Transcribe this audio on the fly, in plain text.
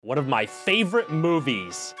one of my favorite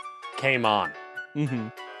movies came on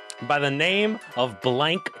by the name of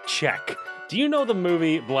Blank Check. Do you know the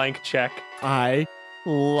movie Blank Check? I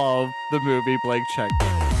love the movie Blank Check.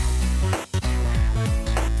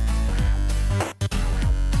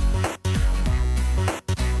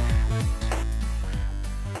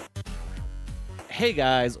 Hey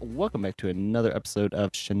guys, welcome back to another episode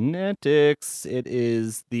of Shenantics. It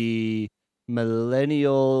is the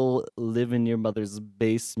millennial live in your mother's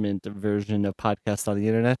basement version of podcast on the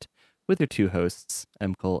internet with your two hosts,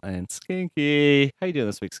 Emcole and Skanky. How you doing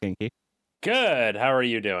this week, Skanky? Good. How are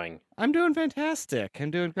you doing? I'm doing fantastic.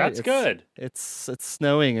 I'm doing great. That's good. It's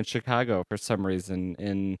snowing in Chicago for some reason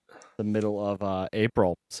in the middle of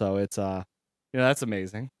April. So it's that's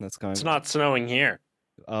amazing. That's going. It's not snowing here.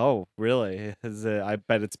 Oh, really? I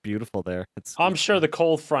bet it's beautiful there. I'm sure the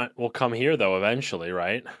cold front will come here though eventually,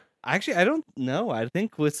 right? Actually, I don't know. I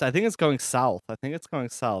think it's going south. I think it's going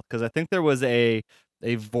south because I think there was a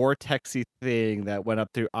vortexy thing that went up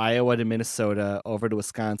through Iowa to Minnesota, over to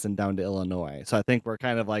Wisconsin, down to Illinois. So I think we're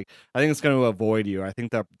kind of like, I think it's going to avoid you. I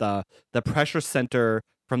think the pressure center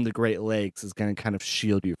from the Great Lakes is going to kind of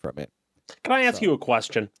shield you from it. Can I ask you a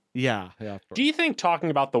question? Yeah. Do you think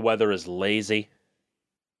talking about the weather is lazy?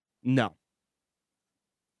 No.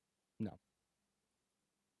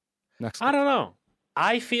 I don't know.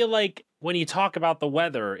 I feel like when you talk about the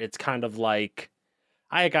weather, it's kind of like,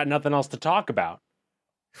 I got nothing else to talk about.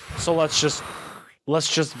 So let's just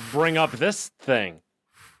bring up this thing.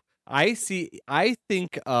 I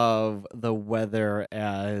think of the weather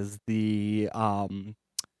as the a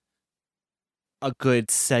good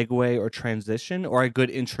segue or transition or a good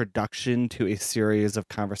introduction to a series of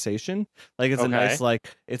conversation. Like it's a nice,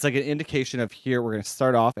 it's like an indication of here we're going to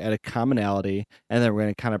start off at a commonality and then we're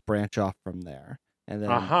going to kind of branch off from there and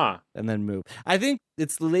then and then move. I think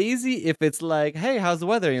it's lazy if it's like, hey, how's the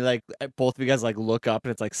weather? And you're like, both of you guys like look up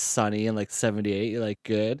and it's like sunny and like 78, you're like,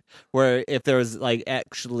 good. Where if there was like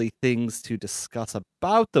actually things to discuss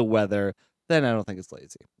about the weather, then I don't think it's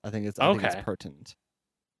lazy. I think it's pertinent.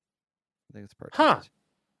 I think it's perfect. Huh.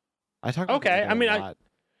 I talk about okay. I mean, a lot.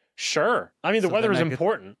 Sure. I mean, the weather is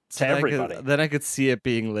important to everybody. Then I could see it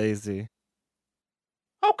being lazy.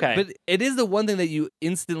 Okay. But it is the one thing that you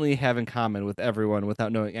instantly have in common with everyone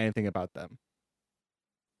without knowing anything about them.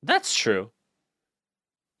 That's true.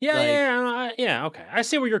 Yeah, yeah. Okay. I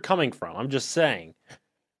see where you're coming from. I'm just saying,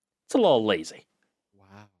 it's a little lazy.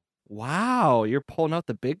 Wow. You're pulling out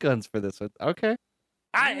the big guns for this one. Okay.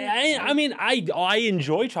 I mean, I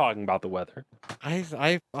enjoy talking about the weather.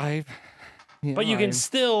 But you can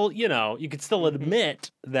still,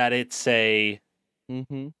 admit that it's a.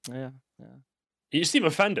 Yeah. You seem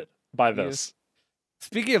offended by this.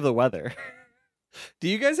 Speaking of the weather, do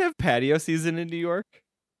you guys have patio season in New York?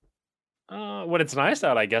 When it's nice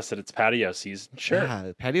out, I guess that it's patio season. Sure.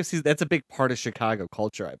 Yeah, patio season. That's a big part of Chicago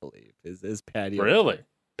culture, I believe. Is patio. Really?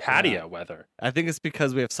 Patio weather. I think it's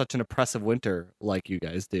because we have such an oppressive winter like you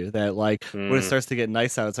guys do that like when it starts to get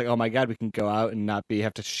nice out, it's like, oh my God, we can go out and not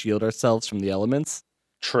have to shield ourselves from the elements.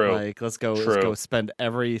 True. Like let's go spend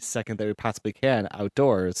every second that we possibly can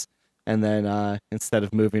outdoors, and then instead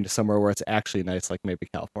of moving to somewhere where it's actually nice, like maybe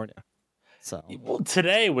California. So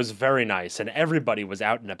today was very nice, and everybody was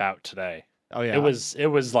out and about today. Oh yeah, it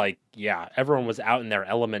was like everyone was out in their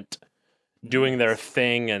element, doing their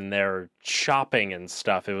thing and their shopping and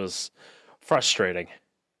stuff. It was frustrating.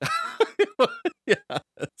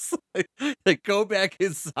 It's like go back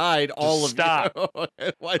inside. All of stop.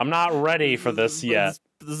 I'm not ready for this yet.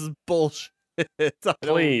 This is bullshit.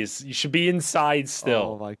 Please, you should be inside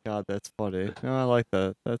still. Oh my God, that's funny. No, I like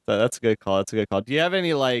that. That's a good call. That's a good call. Do you have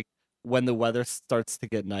any like when the weather starts to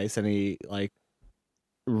get nice? Any like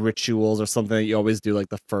rituals or something that you always do like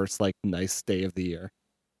the first like nice day of the year?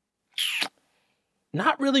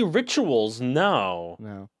 Not really rituals, no.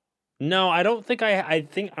 I don't think I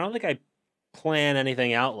don't think I plan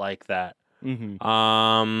anything out like that.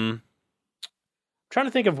 Trying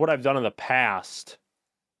to think of what I've done in the past.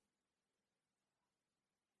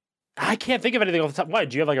 I can't think of anything off the top. Why?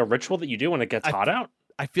 Do you have like a ritual that you do when it gets hot out?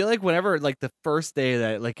 I feel like whenever like the first day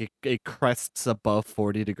that like it crests above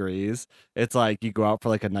 40 degrees, it's like you go out for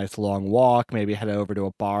like a nice long walk, maybe head over to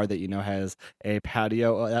a bar that has a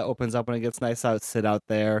patio that opens up when it gets nice out, sit out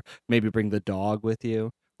there, maybe bring the dog with you.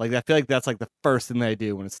 Like I feel like that's like the first thing that I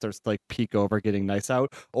do when it starts to like peak over getting nice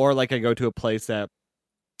out. Or like I go to a place that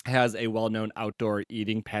has a well-known outdoor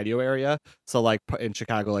eating patio area. So like in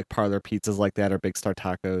Chicago, like Parlor Pizzas like that or Big Star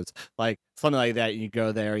Tacos, like something like that. You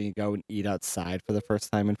go there and you go and eat outside for the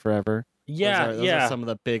first time in forever. Yeah, those are some of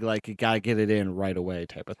the big, like, you gotta get it in right away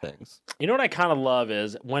type of things. You know what I kind of love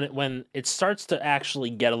is when it starts to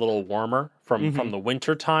actually get a little warmer from the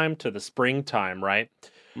winter time to the springtime, right?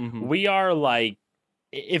 We are like,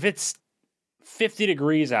 if it's 50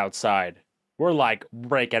 degrees outside, we're like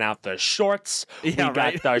breaking out the shorts. Yeah, we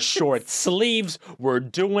got the short sleeves. We're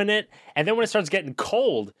doing it. And then when it starts getting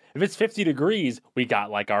cold, if it's 50 degrees, we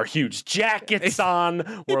got like our huge jackets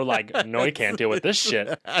on. We're like, no, we can't deal with this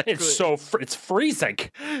shit. Exactly. It's freezing.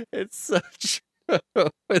 It's so true.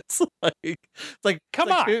 It's like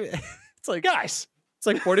come on. It's like, guys. It's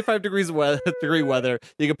like 45 degree weather.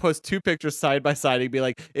 You can post two pictures side by side and be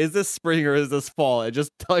like, is this spring or is this fall? And just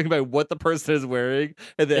telling about what the person is wearing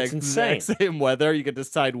and the exact same weather, you can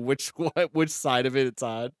decide which side of it's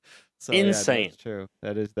on. So insane. Yeah,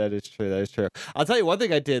 that's true. That is true. I'll tell you one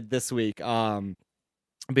thing I did this week,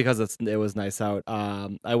 because it was nice out.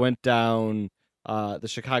 I went down the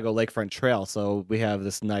Chicago Lakefront Trail. So we have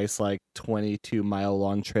this nice, like, 22-mile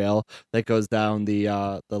long trail that goes down the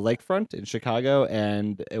lakefront in Chicago,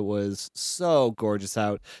 and it was so gorgeous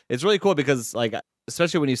out. It's really cool because, like,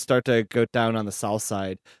 especially when you start to go down on the south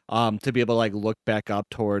side, to be able to, like, look back up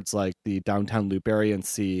towards, like, the downtown loop area and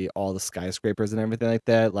see all the skyscrapers and everything like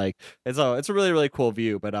that. Like, it's a really, really cool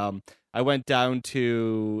view. But I went down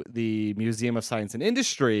to the Museum of Science and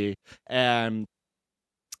Industry, and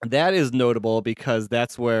that is notable because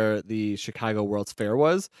that's where the Chicago World's Fair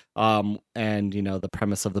was. And, you know, the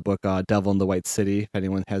premise of the book, Devil in the White City, if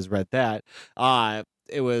anyone has read that,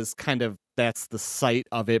 it was kind of, that's the site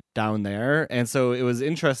of it down there. And so it was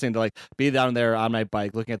interesting to, like, be down there on my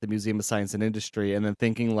bike looking at the Museum of Science and Industry and then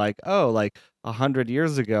thinking, like, oh, like 150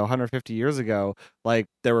 years ago, like,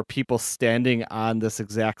 there were people standing on this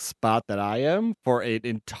exact spot that I am for an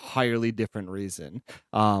entirely different reason.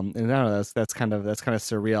 And I don't know, that's kind of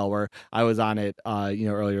surreal, where I was on it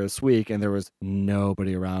earlier this week and there was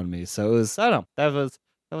nobody around me. So it was, I don't know, that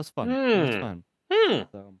was fun. That was fun.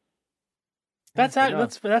 So,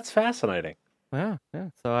 that's fascinating. Yeah.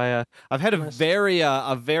 So I've had a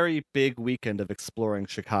very big weekend of exploring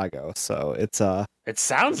Chicago. So it's It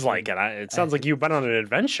sounds like it. It sounds like you've been on an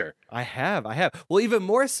adventure. I have. Well, even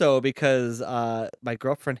more so because my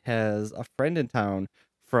girlfriend has a friend in town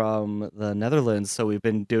from the Netherlands, so we've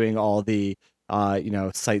been doing all the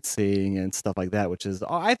sightseeing and stuff like that, which is,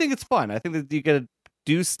 I think it's fun. I think that you get to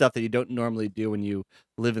do stuff that you don't normally do when you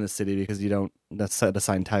live in the city because you don't set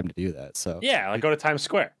aside time to do that. So yeah, like go to Times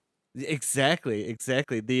Square. Exactly.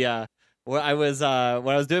 The when I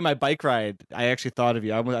was doing my bike ride, I actually thought of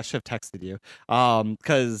you. I should have texted you.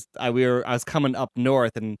 Because I was coming up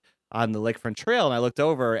north and on the Lakefront Trail, and I looked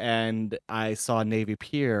over and I saw Navy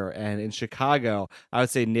Pier. And in Chicago, I would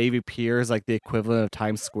say Navy Pier is like the equivalent of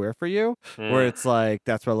Times Square for you, where it's like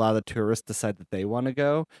that's where a lot of the tourists decide that they want to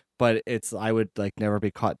go. But I would like never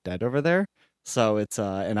be caught dead over there. So it's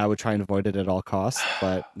and I would try and avoid it at all costs.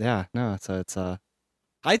 But yeah, no, so it's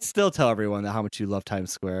I'd still tell everyone how much you love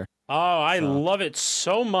Times Square. Oh, I love it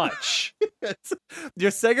so much. The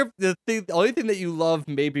only thing that you love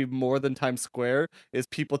maybe more than Times Square is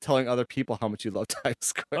people telling other people how much you love Times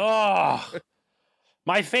Square. Oh,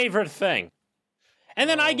 my favorite thing. And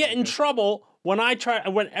then I get in trouble when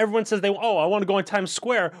everyone says I want to go in Times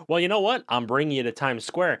Square. Well, you know what? I'm bringing you to Times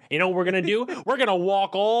Square. You know what we're going to do? We're going to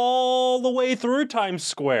walk all the way through Times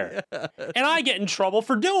Square. And I get in trouble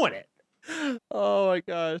for doing it. Oh my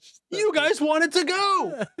gosh. You guys wanted to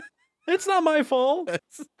go. It's not my fault.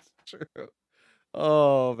 That's true.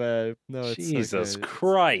 Oh man. No, it's Jesus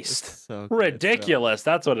Christ. It's so ridiculous.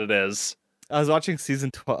 That's what it is. I was watching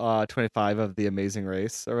season 25 of The Amazing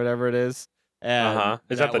Race or whatever it is. And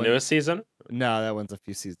Is that the newest season? No, that one's a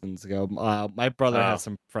few seasons ago. My brother has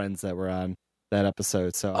some friends that were on that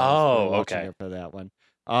episode, so I was watching it for that one.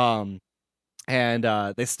 And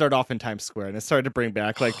they start off in Times Square, and it started to bring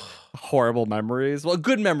back like horrible memories. Well,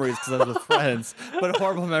 good memories because I was with friends, but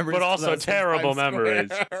horrible memories. But also terrible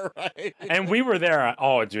memories. Right. And we were there.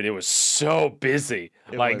 Oh, dude, it was so busy.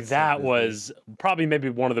 That was probably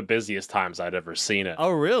maybe one of the busiest times I'd ever seen it.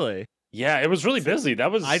 Oh, really? Yeah, it was really busy.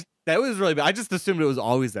 That was really. I just assumed it was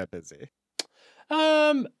always that busy.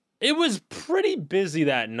 It was pretty busy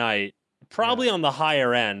that night. Probably on the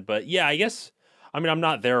higher end, but yeah, I guess. I mean, I'm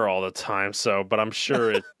not there all the time, but I'm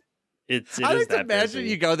sure it I is that imagine busy.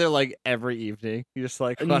 You go there like every evening. You just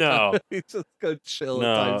like no, you just go chill.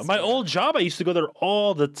 No, my old job, I used to go there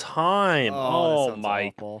all the time. Oh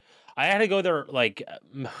my! Awful. I had to go there like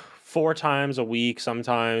 4 times a week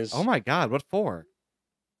sometimes. Oh my god! What for?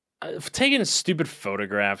 Taking stupid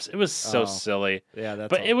photographs. It was so silly. Yeah, that's.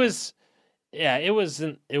 But awful. it was. Yeah, it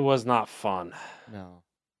wasn't. It was not fun. No,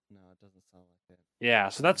 it doesn't sound like it. Yeah,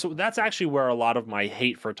 so that's actually where a lot of my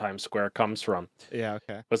hate for Times Square comes from. Yeah,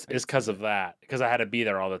 okay. Is because of that. Because I had to be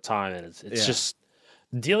there all the time, and it's Yeah. just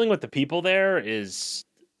dealing with the people there is.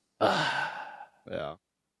 Yeah.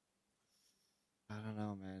 I don't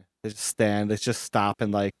know, man. They just stop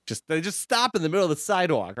and they just stop in the middle of the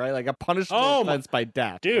sidewalk, right? Like a punishable offense by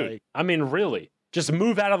death. Dude, like... I mean, really, just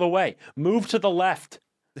move out of the way. Move to the left.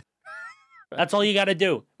 That's all you got to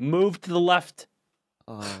do. Move to the left.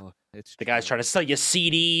 Oh, it's the guy's trying to sell you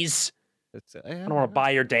CDs. I don't want to buy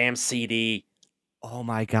your damn CD. Oh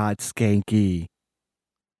my God, Skanky.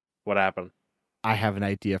 What happened? I have an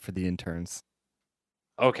idea for the interns.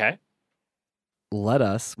 Okay.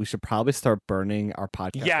 We should probably start burning our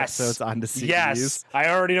podcast episodes onto CDs. Yes, I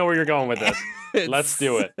already know where you're going with this. Let's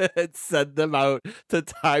do it. And send them out to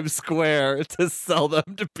Times Square to sell them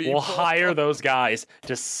to people. We'll hire those guys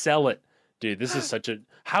to sell it. Dude, this is such a...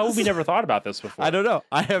 How have we never thought about this before? I don't know.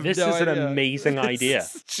 This is an amazing idea.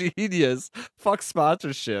 Genius. Fuck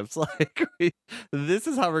sponsorships. This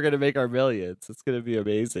is how we're going to make our millions. It's going to be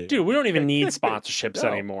amazing. Dude, we don't even need sponsorships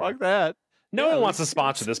anymore. Fuck that. No one wants to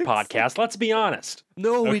sponsor this podcast. Let's be honest.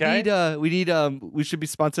 No, okay? we should be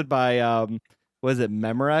sponsored by what is it,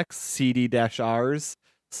 Memorex CD-Rs.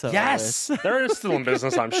 So yes, they're still in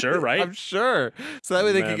business, I'm sure, right? I'm sure. So that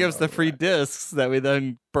way they can give us the free discs that we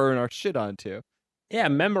then burn our shit onto. Yeah,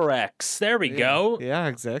 Memorex. There we go. Yeah,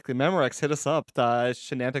 exactly. Memorex, hit us up.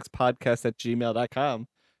 shenanticspodcast@gmail.com.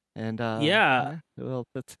 And we'll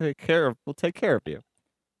take care of you. We'll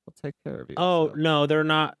take care of you. Oh, no, they're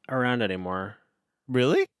not around anymore.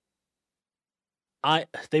 Really?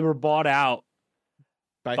 They were bought out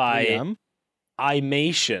by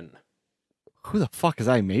iMation. Who the fuck is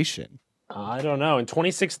iMation? I don't know. In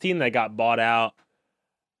 2016, they got bought out.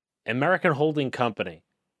 American Holding Company.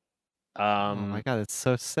 Oh my God, it's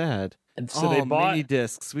so sad. And so they bought mini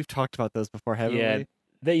discs. We've talked about those before, haven't we?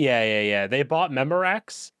 They bought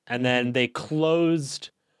Memorex, and then they closed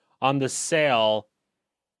on the sale.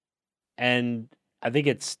 And I think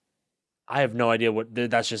I have no idea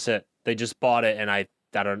that's just it. They just bought it, and I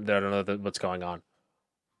don't know what's going on.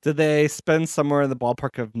 Did they spend somewhere in the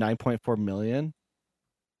ballpark of $9.4 million?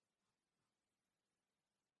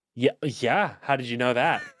 Yeah. How did you know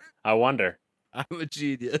that? I wonder. I'm a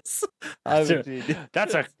genius.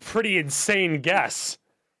 That's a pretty insane guess.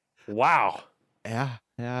 Wow. Yeah.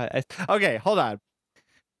 Okay, hold on.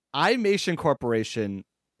 iMation Corporation.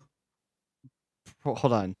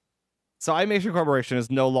 Hold on. So iMation Corporation is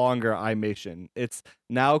no longer iMation. It's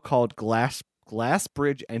now called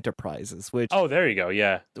Glassbridge Enterprises, which... Oh, there you go,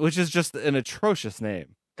 yeah. Which is just an atrocious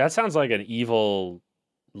name. That sounds like an evil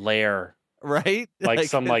lair. Right? Like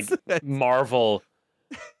some Marvel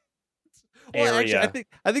area. Actually,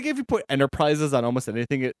 I think if you put enterprises on almost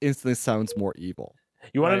anything, it instantly sounds more evil.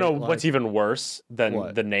 You want to know what's even worse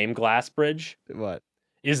than the name Glassbridge? What?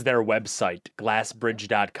 Is their website,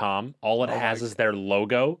 glassbridge.com. All it has is their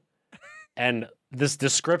logo and this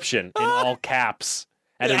description in all caps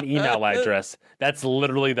and an email address. That's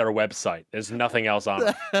literally their website. There's nothing else on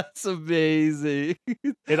it. That's amazing.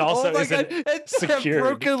 It also isn't secure.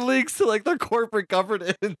 Broken links to their corporate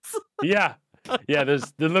governance. Yeah.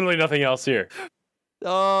 There's literally nothing else here.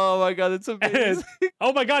 Oh my God, it's amazing.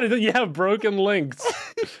 Oh my God, you have broken links.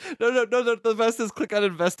 No. The best is click on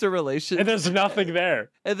investor relations. And there's nothing there.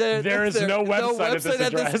 And then there is no website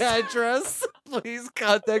at this address. Please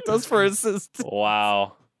contact us for assistance.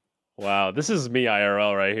 Wow. This is me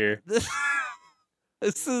IRL right here.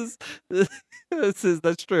 That's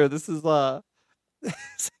true. This is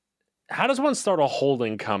How does one start a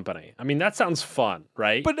holding company? I mean, that sounds fun,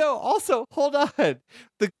 right? But no, also, hold on.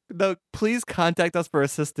 The please contact us for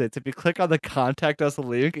assistance. If you click on the contact us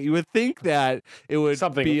link, you would think that it would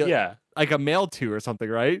be like a mail to or something,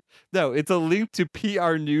 right? No, it's a link to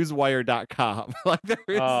prnewswire.com. How do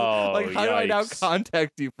I now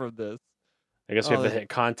contact you from this? I guess we have to hit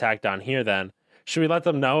contact on here then. Should we let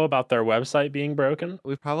them know about their website being broken?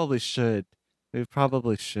 We probably should.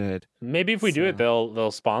 Maybe if we do it,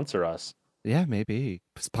 they'll sponsor us. Yeah, maybe.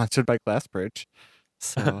 Sponsored by Glassbridge.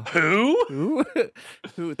 So Who?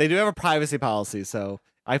 They do have a privacy policy, so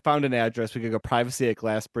I found an address. We could go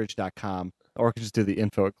privacy@glassbridge.com, or we could just do the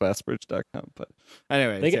info@glassbridge.com. But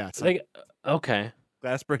anyways, okay.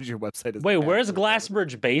 Glassbridge, your website is... Wait, where's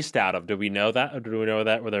Glassbridge based out of? Do we know that? Do we know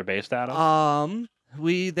that where they're based out of?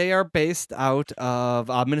 They are based out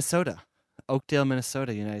of Minnesota. Oakdale,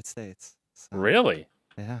 Minnesota, United States. So, really?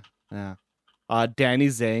 Yeah. Danny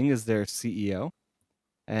Zhang is their CEO,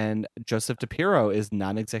 and Joseph DePiro is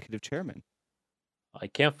non-executive chairman. I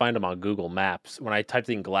can't find them on Google Maps. When I typed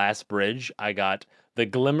in Glassbridge, I got the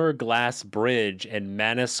Glimmer Glass Bridge in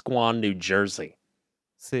Manasquan, New Jersey.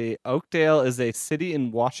 See, Oakdale is a city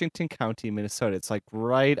in Washington County, Minnesota. It's like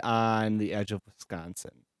right on the edge of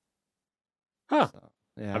Wisconsin. Huh. So,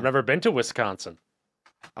 yeah. I've never been to Wisconsin.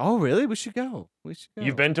 Oh, really? We should go.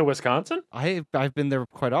 You've been to Wisconsin? I've been there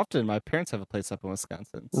quite often. My parents have a place up in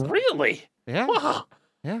Wisconsin. So. Really? Yeah. Wow.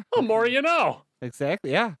 Yeah. The more you know.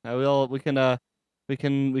 Exactly. Yeah. We can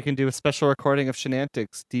do a special recording of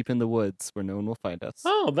Shenantics deep in the woods where no one will find us.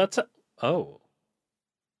 Oh,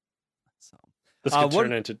 So this could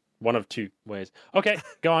turn into one of two ways. Okay,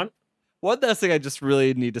 go on. One last thing I just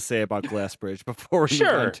really need to say about Glassbridge before we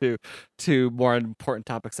move on to more important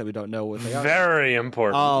topics that we don't know what they are. Very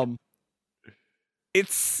important. It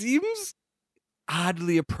seems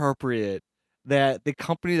oddly appropriate that the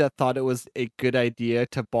company that thought it was a good idea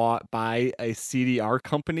to buy a CDR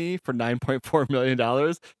company for $9.4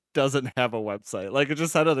 million doesn't have a website. Like, it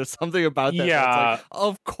just, I know there's something about that. Yeah. That's like,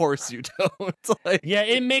 of course you don't. Like, yeah,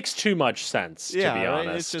 it makes too much sense, to be honest.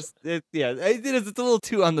 Right? It's just, it's a little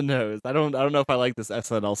too on the nose. I don't know if I like this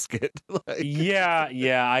SNL skit. Like, yeah,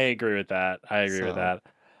 I agree with that. With that.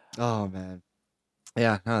 Oh, man.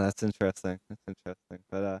 Yeah, no, that's interesting.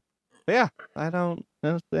 But yeah, I don't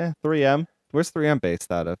know. 3M. Where's 3M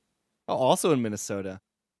based out of? Oh, also in Minnesota.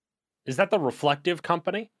 Is that the Reflective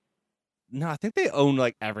company? No, I think they own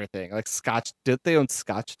like everything. Like Scotch. Did they own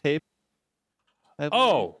Scotch tape?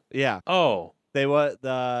 Oh, yeah. Oh, their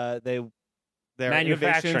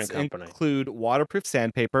manufacturing company include waterproof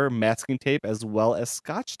sandpaper, masking tape, as well as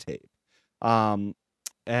Scotch tape, and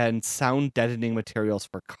sound deadening materials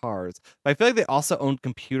for cars. But I feel like they also own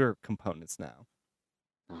computer components now.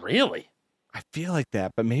 Really? I feel like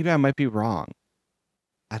that, but maybe I might be wrong.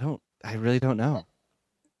 I really don't know.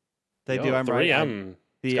 They do. I'm 3M. Right.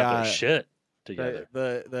 The shit together.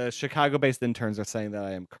 The Chicago-based interns are saying that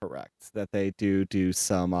I am correct. That they do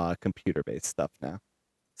some computer-based stuff now.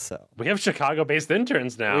 So we have Chicago-based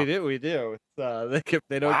interns now. We do.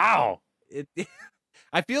 They don't. Wow.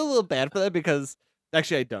 I feel a little bad for them because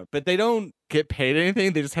actually I don't. But they don't get paid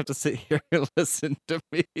anything. They just have to sit here and listen to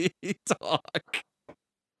me talk.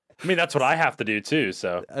 I mean, that's what I have to do too.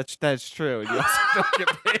 So that's true. You also don't get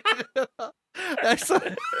paid.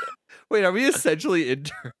 Actually, wait, are we essentially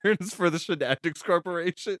interns for the Shenantics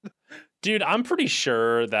Corporation? Dude, I'm pretty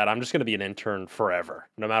sure that I'm just going to be an intern forever,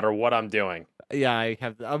 no matter what I'm doing. Yeah, I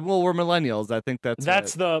have. Well, we're millennials. I think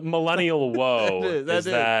that's the millennial woe. is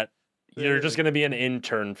that you're just going to be an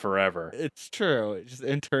intern forever? It's true. It's just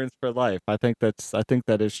interns for life. I think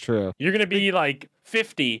that is true. You're going to be like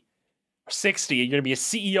 50. 60, you're gonna be a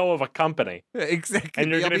CEO of a company. Exactly.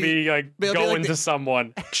 And you're gonna be like going to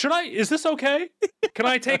someone. Is this okay? Can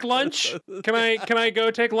I take lunch? Can I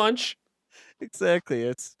go take lunch? Exactly.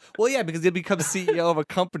 Because you'll become CEO of a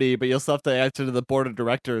company, but you'll still have to answer to the board of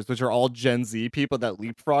directors, which are all Gen Z people that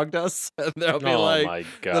leapfrogged us. And they'll be my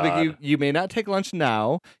God. You may not take lunch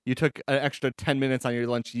now. You took an extra 10 minutes on your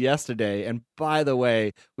lunch yesterday. And by the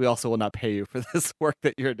way, we also will not pay you for this work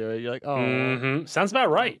that you're doing. You're like, oh. Mm-hmm. Sounds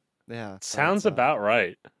about right. Yeah. Sounds about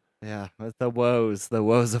right. Yeah. The woes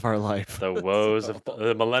of our life. The woes of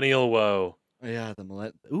the millennial woe. Yeah.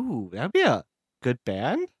 Ooh, that'd be a good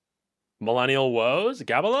band. Millennial woes,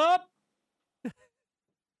 gabble up.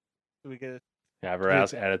 We get it. Yeah,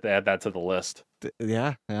 add that to the list.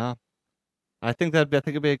 Yeah. I think it'd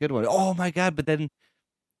be a good one. Oh my God! But then,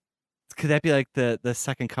 could that be like the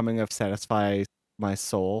second coming of Satisfy My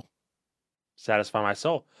Soul? Satisfy My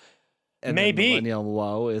Soul. And maybe Millennial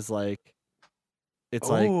Woe is like, it's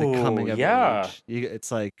like the coming of age.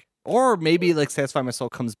 It's like, or maybe like Satisfy My Soul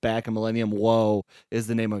comes back and Millennium Woe is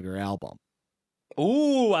the name of your album.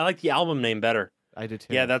 Ooh, I like the album name better. I did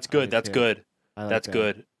too. Yeah, that's good. That's good. That's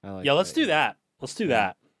good. Yeah, let's do that. Let's do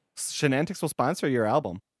that. Shenantics will sponsor your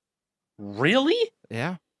album. Really?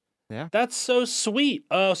 Yeah. That's so sweet.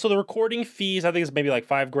 So the recording fees, I think it's maybe like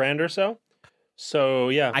 $5,000 or so. So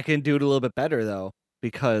yeah, I can do it a little bit better though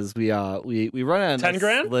because we run on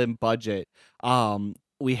 $10,000 slim budget.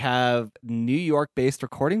 We have New York-based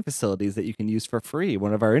recording facilities that you can use for free.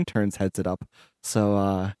 One of our interns heads it up,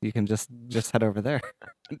 so you can just head over there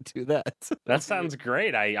and do that. That sounds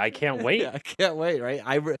great. I can't wait. I can't wait. Right?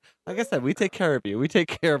 Like I said, we take care of you. We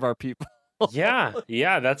take care of our people. Yeah.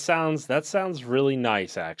 That sounds really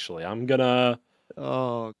nice. Actually, I'm gonna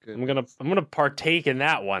partake in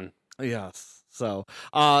that one. Yes. So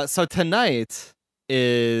tonight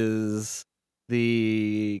is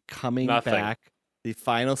the coming back. The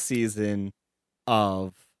final season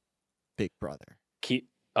of Big Brother.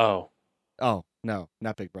 Oh, no,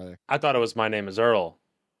 not Big Brother. I thought it was My Name is Earl.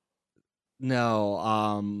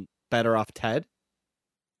 No, Better Off Ted.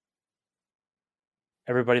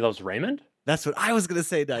 Everybody Loves Raymond? That's what I was gonna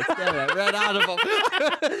say next. Damn it, I ran out of them.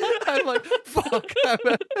 I'm like, fuck.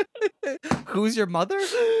 Who's your mother?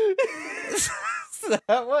 Is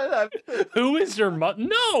that what? Who is your mother?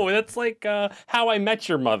 No, that's like How I Met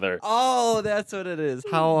Your Mother. Oh, that's what it is.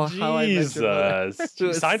 How I Met Your Mother.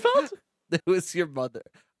 Seinfeld? Who is your mother?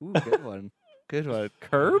 Ooh, good one. Good one.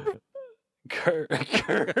 Curb? Curb?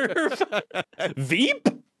 Veep?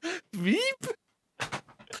 Veep?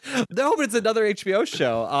 No, but it's another HBO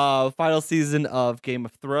show. Final season of Game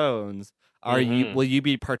of Thrones. Will you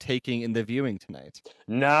be partaking in the viewing tonight?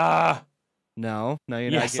 Nah. No,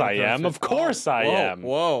 you're not. Yes, I am. Of course I am.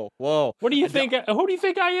 Whoa. What do you think? Who do you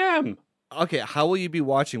think I am? Okay, how will you be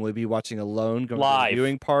watching? Will you be watching alone, going live. to a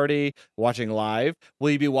viewing party, watching live?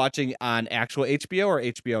 Will you be watching on actual HBO or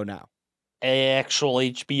HBO Now? Actual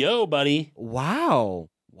HBO, buddy. Wow.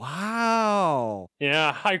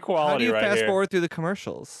 Yeah, high quality. How do you right fast here. forward through the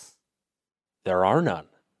commercials? There are none.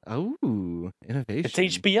 Oh, innovation.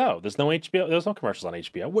 It's HBO. There's no HBO. There's no commercials on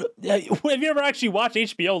HBO. Have you ever actually watched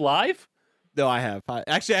HBO live? No, I have.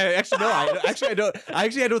 Actually, no. I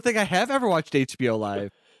don't think I have ever watched HBO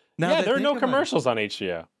live. There are no commercials on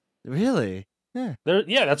HBO. Really? Yeah.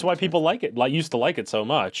 That's why people like it. Used to like it so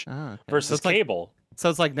much versus cable. So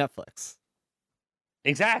it's like Netflix.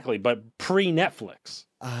 Exactly, but pre-Netflix.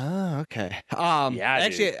 Okay.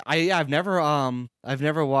 Actually, I've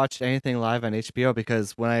never watched anything live on HBO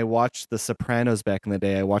because when I watched The Sopranos back in the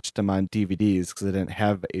day, I watched them on DVDs because I didn't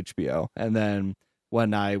have HBO. And then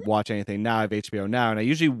when I watch anything now, I have HBO Now, and I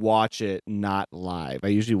usually watch it not live. I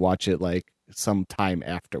usually watch it like some time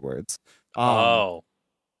afterwards. But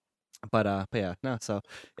yeah, no. So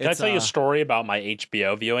can I tell you a story about my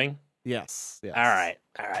HBO viewing? Yes. All right.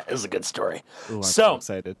 This is a good story. Ooh, I'm so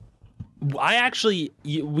excited.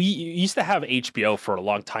 We used to have HBO for a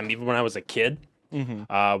long time, even when I was a kid.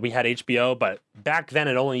 Mm-hmm. We had HBO, but back then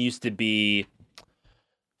it only used to be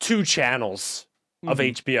 2 channels of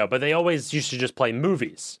HBO, but they always used to just play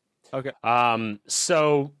movies. Okay.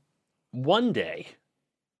 So one day,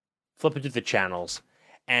 flipping through the channels,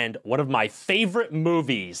 and one of my favorite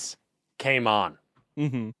movies came on.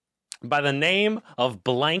 Mm-hmm. By the name of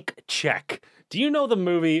Blank Check. Do you know the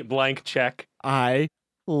movie Blank Check? I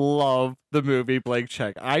love the movie Blank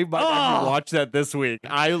Check. I might actually watch that this week.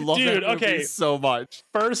 I love that movie so much.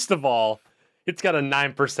 First of all, it's got a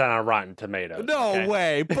 9% on Rotten Tomatoes. No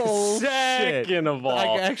way. Bullshit. Second of all,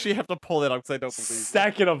 I actually have to pull it up because I don't believe it.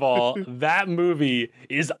 Second of all, that movie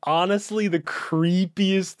is honestly the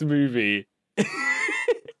creepiest movie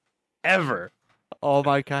ever. Oh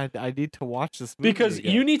my god, I need to watch this movie because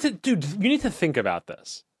again. you need to think about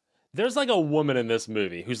this. There's like a woman in this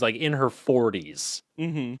movie who's like in her 40s,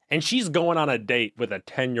 and she's going on a date with a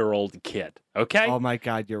 10-year-old kid. Okay. Oh my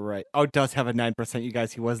god, you're right. Oh, it does have a 9%. You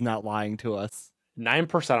guys, he was not lying to us.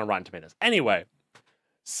 9% on Rotten Tomatoes. Anyway,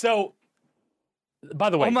 so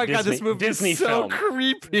by the way, oh my god, this movie Disney is so film.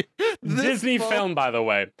 creepy. Disney film, by the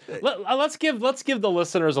way. Let's give the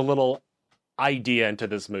listeners a little idea into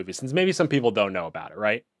this movie, since maybe some people don't know about it,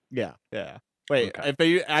 right? Yeah. Wait,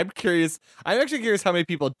 okay. I'm curious. I'm actually curious how many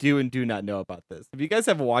people do and do not know about this. If you guys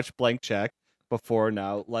have watched Blank Check before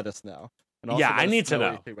now, let us know. And also I need to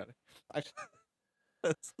know.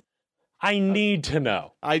 I need to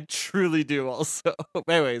know. I truly do also.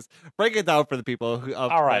 Anyways, break it down for the people who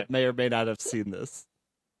that may or may not have seen this.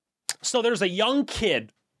 So there's a young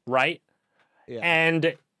kid, right? Yeah.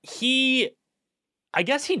 And I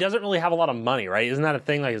guess he doesn't really have a lot of money, right? Isn't that a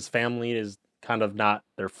thing? Like his family is kind of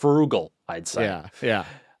they're frugal, I'd say.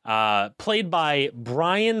 Yeah. Played by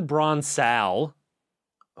Brian Bronsall,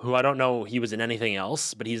 who I don't know he was in anything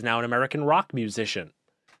else, but he's now an American rock musician.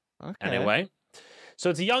 Okay. Anyway, so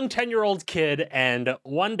it's a young 10-year-old kid, and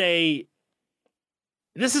one day,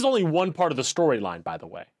 this is only one part of the storyline, by the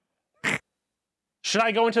way. Should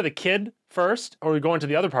I go into the kid first, or go into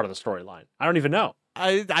the other part of the storyline? I don't even know.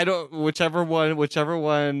 I don't. Whichever one. Well,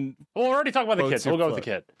 we're already talking about the kid, so we'll go with the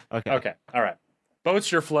kid. Okay. All right.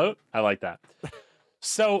 Boats your float. I like that.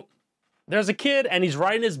 So there's a kid, and he's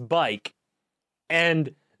riding his bike,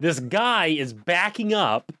 and this guy is backing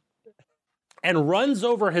up and runs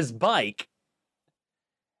over his bike.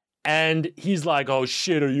 And he's like, "Oh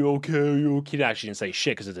shit, are you okay? He actually didn't say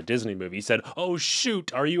shit because it's a Disney movie. He said, "Oh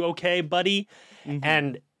shoot, are you okay, buddy?"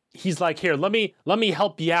 And he's like, "Here, let me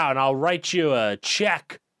help you out, and I'll write you a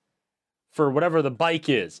check for whatever the bike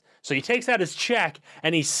is." So he takes out his check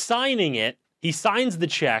and he's signing it. He signs the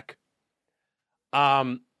check.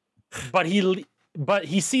 But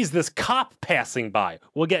he sees this cop passing by.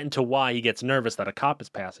 We'll get into why he gets nervous that a cop is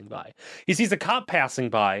passing by. He sees a cop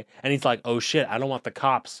passing by, and he's like, "Oh shit, I don't want the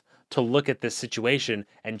cops to look at this situation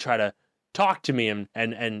and try to talk to me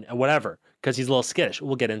and whatever, because he's a little skittish.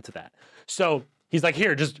 We'll get into that. So he's like,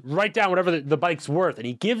 here, just write down whatever the bike's worth. And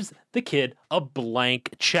he gives the kid a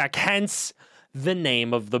blank check, hence the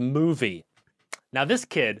name of the movie. Now, this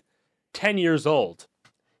kid, 10 years old,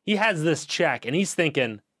 he has this check and he's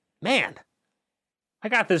thinking, man, I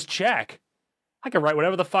got this check. I can write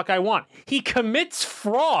whatever the fuck I want. He commits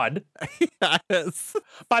fraud, yes.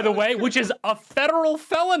 by the way, which is a federal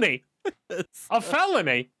felony. A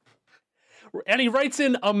felony. And he writes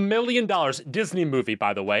in $1 million. Disney movie,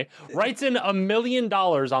 by the way. Writes in $1 million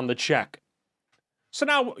on the check. So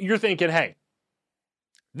now you're thinking, hey,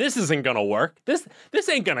 this isn't going to work. This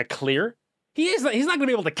ain't going to clear. He's not going to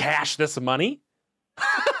be able to cash this money.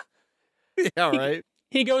 Yeah, right.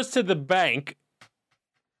 He goes to the bank.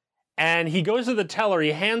 And he goes to the teller,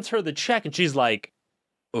 he hands her the check, and she's like,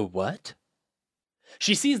 oh, what?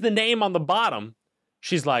 She sees the name on the bottom.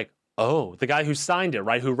 She's like, oh, the guy who signed it,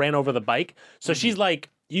 right? Who ran over the bike. So she's like,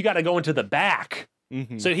 you got to go into the back.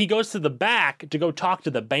 So he goes to the back to go talk to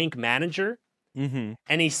the bank manager. And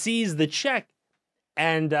he sees the check.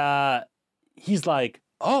 And he's like,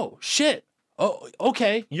 oh, shit. Oh,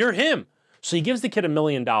 okay, you're him. So he gives the kid $1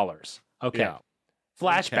 million. Okay. Yeah.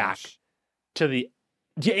 Flashback to the...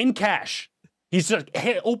 in cash. He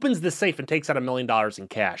opens the safe and takes out $1 million in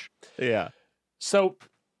cash. Yeah. So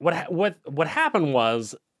what happened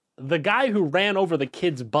was the guy who ran over the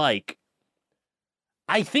kid's bike,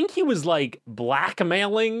 I think he was like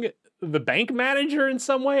blackmailing the bank manager in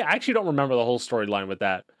some way. I actually don't remember the whole storyline with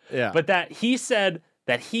that. Yeah. But that he said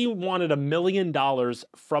that he wanted $1 million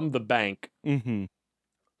from the bank.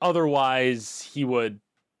 Otherwise, he would,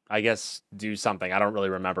 I guess, do something. I don't really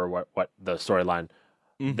remember what the storyline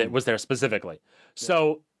that was there specifically.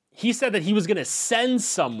 So he said that he was going to send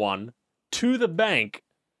someone to the bank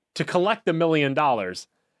to collect $1 million.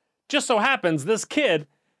 Just so happens this kid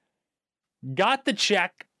got the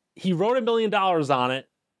check. He wrote $1 million on it,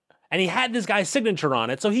 and he had this guy's signature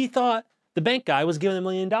on it. So he thought the bank guy was giving $1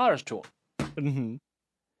 million to him.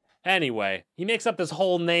 Anyway, he makes up this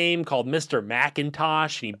whole name called Mr.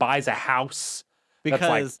 Macintosh, and he buys a house because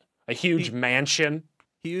that's like a huge mansion.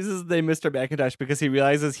 He uses the name Mr. Macintosh because he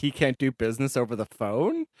realizes he can't do business over the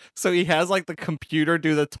phone. So he has like the computer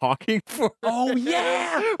do the talking for him. Oh,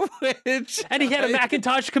 yeah. And he had a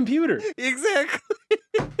Macintosh computer. Exactly.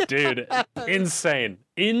 Dude, insane.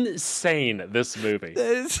 Insane, this movie.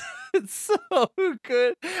 It's so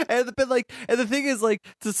good. And the thing is, like,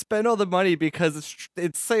 to spend all the money, because it's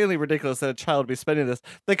insanely ridiculous that a child would be spending this,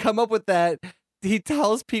 they come up with that. He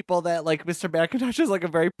tells people that, like, Mr. Macintosh is, like, a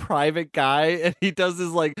very private guy, and he does his,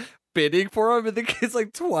 like, bidding for him, and the kid's,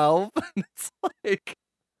 like, 12, and it's, like...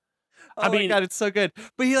 Oh, I mean, my God, it's so good.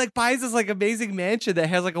 But he, like, buys this, like, amazing mansion that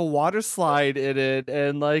has, like, a water slide in it,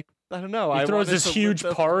 and, like, I don't know. He throws this huge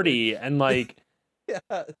party, and, like...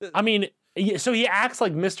 Yeah. I mean, so he acts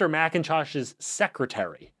like Mr. Macintosh's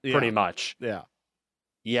secretary, pretty much. Yeah.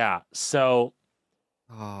 Yeah, so...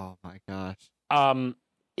 Oh, my gosh.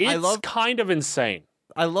 It's kind of insane.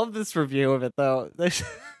 I love this review of it, though.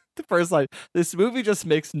 The first line, this movie just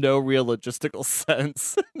makes no real logistical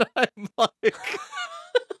sense. And I'm like,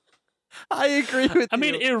 I agree with you. I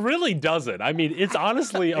mean, it really doesn't. I mean, it's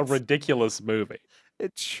honestly a ridiculous movie.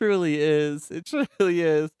 It truly is. It truly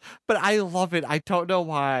is. But I love it. I don't know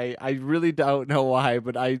why. I really don't know why.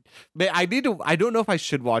 But I don't know if I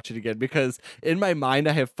should watch it again, because in my mind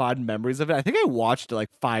I have fond memories of it. I think I watched it like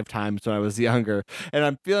 5 times when I was younger, and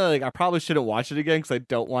I'm feeling like I probably shouldn't watch it again because I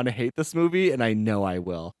don't want to hate this movie, and I know I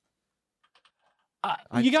will.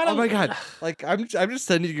 You gotta. Oh my God! Like I'm just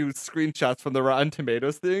sending you screenshots from the Rotten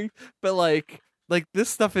Tomatoes thing, but like this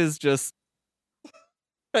stuff is just.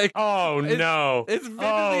 Like, oh no! It's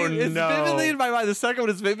vividly in my mind. The second one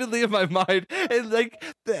is vividly in my mind, and like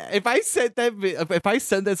if I send that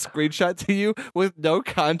screenshot to you with no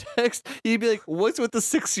context, you'd be like, "What's with the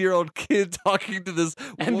 6-year-old kid talking to this?"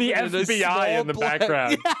 And the FBI in the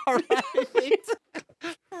background. Yeah,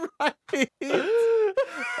 right.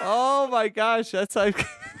 Oh my gosh, that's like,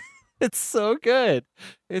 it's so good.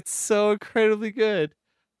 It's so incredibly good.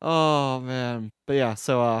 Oh man, but yeah,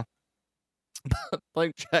 so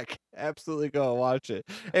Blank Check. Absolutely go and watch it.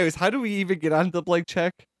 Anyways, how do we even get onto the Blank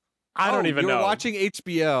Check? I don't even know. You're watching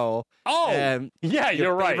HBO. Oh, yeah,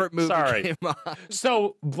 you're right. Sorry.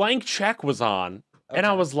 So Blank Check was on, and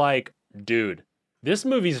I was like, dude, this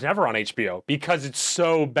movie's never on HBO because it's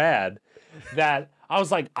so bad that I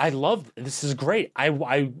was like, this is great. So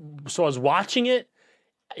I was watching it.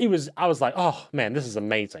 I was like, oh man, this is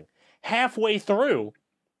amazing. Halfway through,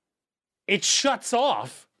 it shuts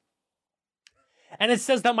off. And it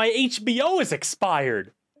says that my HBO is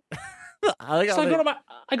expired. I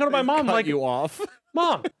go to my mom like, you off.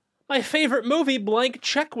 Mom, my favorite movie, Blank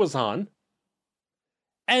Check, was on.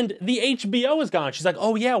 And the HBO is gone. She's like,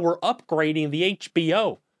 oh yeah, we're upgrading the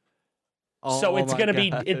HBO. So it's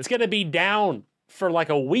gonna be down for like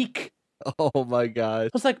a week. Oh my god. I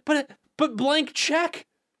was like, but Blank Check,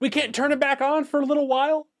 we can't turn it back on for a little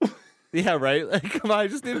while. Yeah, right. Like, come on, I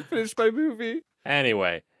just need to finish my movie.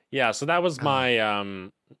 Anyway, yeah. So that was my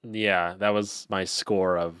that was my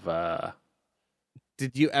score of.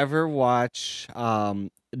 Did you ever watch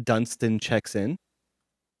Dunstan Checks In?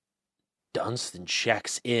 Dunstan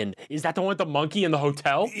Checks In. Is that the one with the monkey in the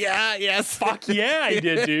hotel? Yeah, yes. Fuck yeah, I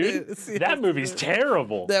did, dude. Yes, that movie's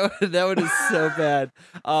terrible. That one is so bad.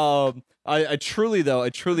 A truly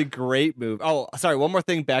great movie. Oh, sorry, one more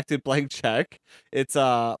thing back to Blank Check. It's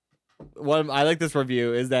one I like this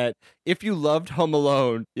review is that if you loved Home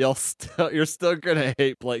Alone, you're still gonna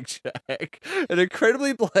hate Blank Check. An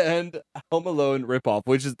incredibly bland Home Alone ripoff,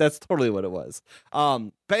 that's totally what it was.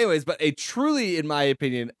 But a truly, in my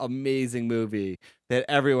opinion, amazing movie that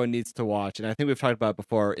everyone needs to watch, and I think we've talked about it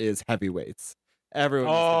before, is Heavyweights.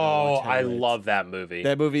 Everyone. I love that movie.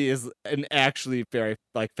 That movie is an actually very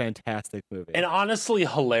fantastic movie, and honestly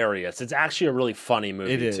hilarious. It's actually a really funny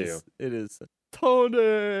movie too. It is.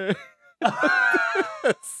 Tony.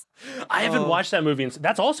 I haven't watched that movie.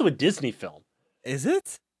 That's also a Disney film. Is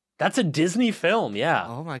it? That's a Disney film, yeah.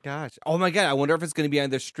 Oh my gosh. Oh my god, I wonder if it's going to be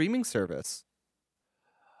on their streaming service.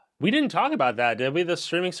 We didn't talk about that, did we? The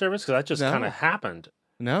streaming service? Because that just kind of happened.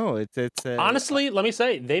 No, it's honestly, let me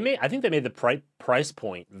say, I think they made the price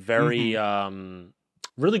point very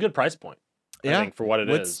really good price point. I think, for what it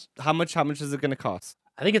is. How much is it going to cost?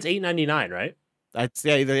 I think it's $8.99, right? It's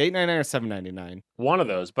either $8.99 or $7.99. One of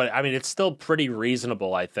those, but I mean, it's still pretty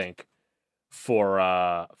reasonable, I think, for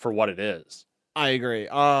what it is. I agree.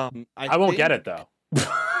 I won't get it though.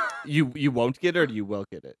 You won't get it, or you will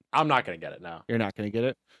get it? I'm not gonna get it. No, you're not gonna get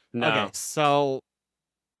it. No. Okay, so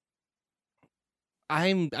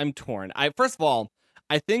I'm torn. First of all,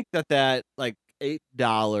 I think that like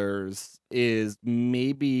 $8 is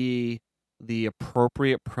maybe the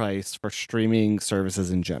appropriate price for streaming services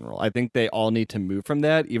in general. I think they all need to move from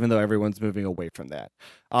that, even though everyone's moving away from that.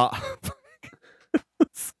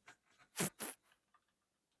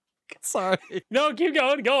 Sorry. No, keep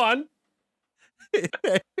going. Go on.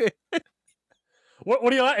 What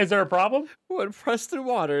do you like? Is there a problem? When Preston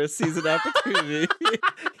Waters sees an opportunity,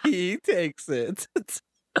 he takes it.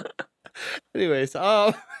 Anyways,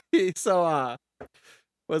 so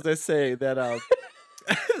was I saying that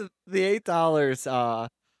the $8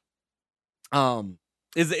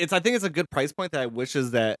 I think it's a good price point that I wish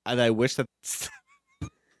that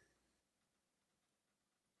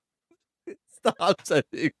stop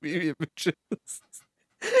sending me images.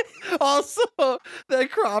 Also,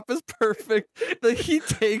 that crop is perfect. That he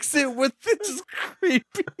takes it with this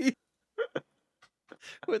creepy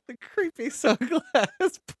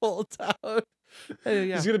sunglass pulled out.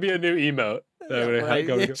 There's gonna be a new emote.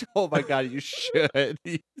 Right? Oh my god, you should.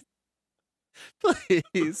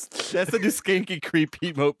 Please. That's a new skanky creep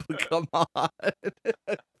emote. Come on.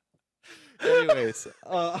 Anyways,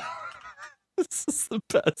 this is the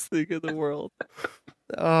best thing in the world.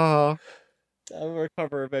 Oh, I'll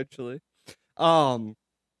recover eventually. Oh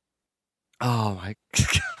my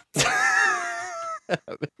god.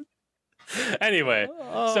 Anyway,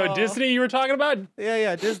 so Disney you were talking about?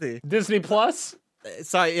 Yeah, Disney. Disney Plus?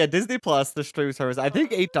 So yeah, Disney Plus, the streaming service. I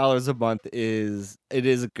think $8 a month is a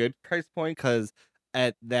good price point, because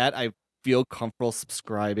at that I feel comfortable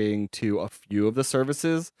subscribing to a few of the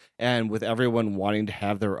services, and with everyone wanting to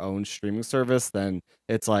have their own streaming service, then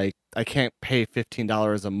it's like I can't pay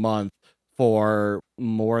 $15 a month for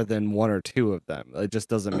more than one or two of them. It just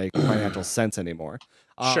doesn't make financial sense anymore.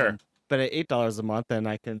 Sure. But at $8 a month, then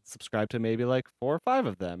I can subscribe to maybe like 4 or 5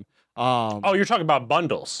 of them. You're talking about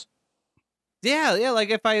bundles. Yeah. Like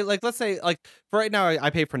if let's say like for right now, I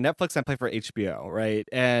pay for Netflix and I pay for HBO, right?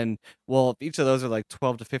 And well, if each of those are like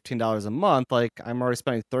 $12 to $15 a month, like I'm already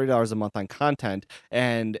spending $30 a month on content.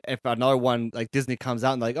 And if another one like Disney comes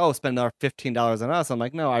out and like, oh, spend another $15 on us, I'm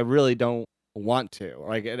like, no, I really don't want to.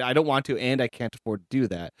 Like I don't want to, and I can't afford to do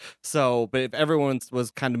that. So, but if everyone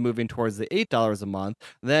was kind of moving towards the $8 a month,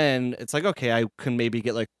 then it's like, okay, I can maybe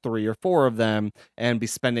get like 3 or 4 of them and be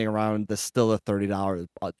spending around the still a $30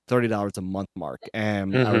 a month mark,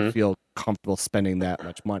 and I would feel comfortable spending that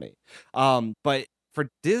much money. But for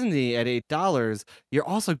Disney at $8, you're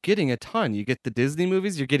also getting a ton. You get the Disney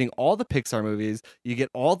movies, you're getting all the Pixar movies, you get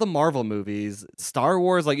all the Marvel movies, Star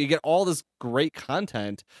Wars, like you get all this great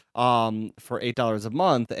content for $8 a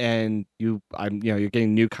month, and you're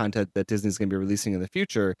getting new content that Disney's going to be releasing in the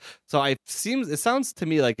future. So it sounds to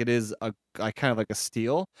me like it is a kind of like a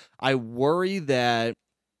steal. I worry that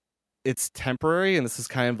it's temporary, and this is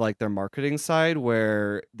kind of like their marketing side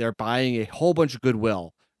where they're buying a whole bunch of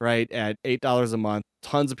goodwill, right, at $8 a month.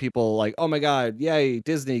 Tons of people like, oh my god, yay,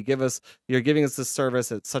 Disney, you're giving us this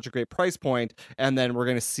service at such a great price point, and then we're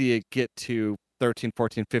going to see it get to $13,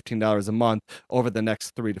 $14, $15 a month over the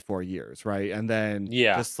next 3 to 4 years, right? And then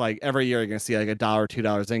just like every year you're going to see like $1 or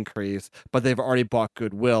 $2 increase, but they've already bought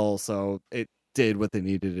goodwill, so it did what they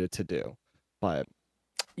needed it to do. But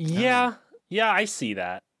yeah, I see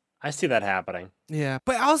that. I see that happening. Yeah,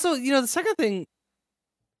 but also, the second thing,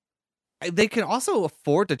 they can also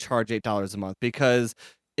afford to charge $8 a month because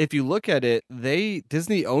if you look at it,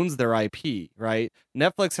 Disney owns their IP, right?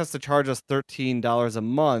 Netflix has to charge us $13 a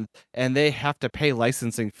month, and they have to pay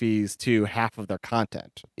licensing fees to half of their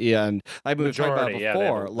content. And we were talking about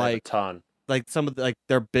before, they have a ton. Like some of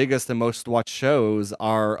their biggest and most watched shows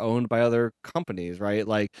are owned by other companies, right?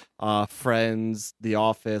 Like Friends, The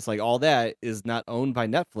Office, like all that is not owned by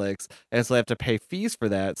Netflix, and so they have to pay fees for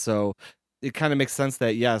that. So it kind of makes sense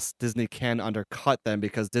that yes, Disney can undercut them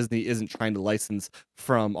because Disney isn't trying to license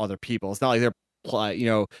from other people. It's not like they're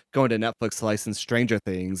going to Netflix to license Stranger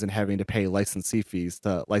Things and having to pay licensing fees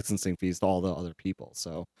to all the other people.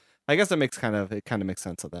 So I guess it kind of makes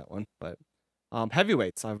sense of that one, but.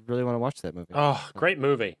 Heavyweights. I really want to watch that movie. Oh, great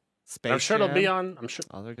movie. Space I'm sure Jam, it'll be on. I'm sure.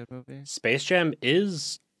 Other good movie. Space Jam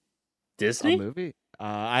is Disney? A movie?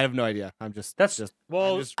 I have no idea.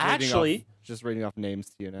 Actually, just reading off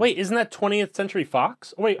names to you now. Wait, isn't that 20th Century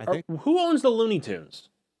Fox? Wait, who owns the Looney Tunes?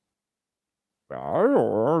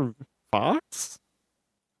 Fox?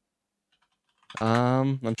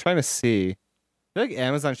 I'm trying to see. I feel like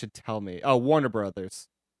Amazon should tell me. Oh, Warner Brothers.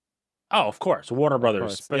 Oh, of course, Warner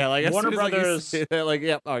Brothers. But yeah, like Warner Brothers. Like,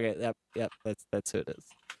 yep, okay, yep. That's who it is.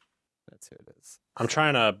 That's who it is. I'm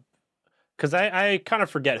trying to, because I kind of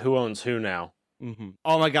forget who owns who now. Mm-hmm.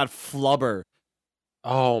 Oh my god, Flubber.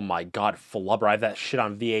 Oh my god, Flubber! I have that shit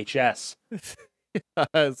on VHS.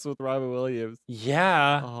 Yes, with Robin Williams.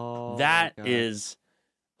 Yeah, oh, that is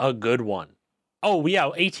a good one. Oh yeah,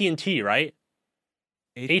 AT&T, right?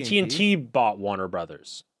 AT&T bought Warner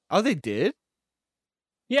Brothers. Oh, they did?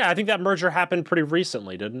 Yeah, I think that merger happened pretty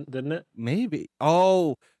recently, didn't it? Maybe.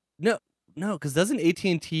 Oh, no, because doesn't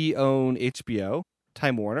AT&T own HBO?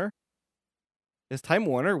 Time Warner? Is Time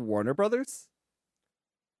Warner Warner Brothers?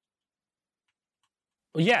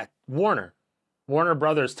 Yeah, Warner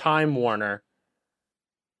Brothers, Time Warner.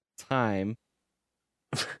 Time.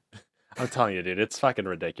 I'm telling you, dude, it's fucking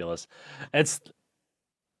ridiculous. It's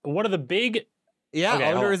one of the big.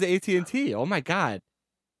 Yeah, owner is AT&T. Oh my god.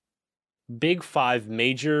 Big 5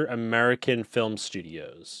 major American film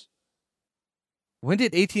studios. When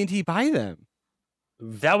did AT&T buy them?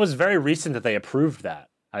 That was very recent that they approved that,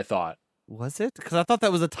 I thought. Was it? Because I thought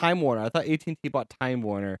that was a Time Warner. I thought AT&T bought Time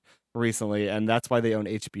Warner recently, and that's why they own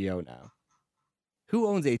HBO now. Who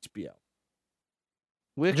owns HBO?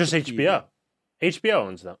 Just HBO. HBO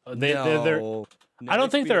owns them. No, I don't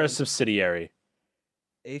think they're a subsidiary.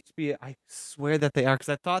 HBO, I swear that they are, because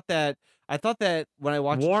I thought that when I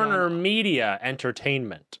watched Warner Media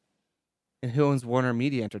Entertainment. And who owns Warner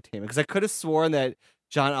Media Entertainment? Because I could have sworn that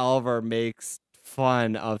John Oliver makes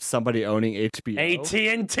fun of somebody owning HBO.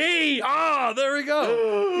 AT&T! Oh, there we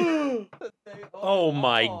go. Oh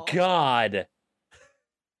my god.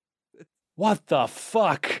 What the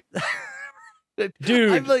fuck?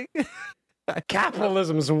 Dude. I'm like...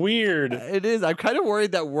 Capitalism's weird. It is. I'm kind of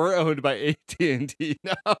worried that we're owned by AT&T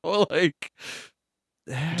now.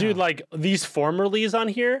 Dude, like these formerlies on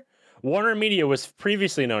here, Warner Media was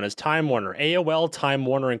previously known as Time Warner, AOL Time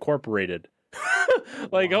Warner Incorporated.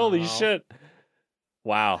 Like, wow. Holy shit.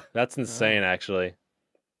 Wow, that's insane, actually.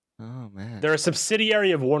 Oh, man. They're a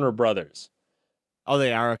subsidiary of Warner Brothers. Oh,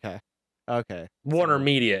 they are? Okay. Warner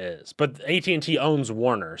Media is, but AT&T owns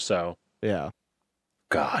Warner, so. Yeah.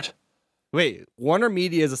 God. Wait, Warner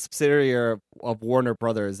Media is a subsidiary of Warner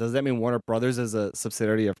Brothers. Does that mean Warner Brothers is a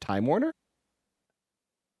subsidiary of Time Warner?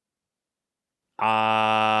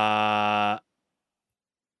 I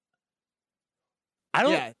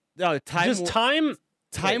don't. Yeah, no.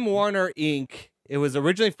 Time Warner Inc. It was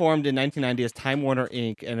originally formed in 1990 as Time Warner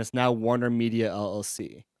Inc. and it's now Warner Media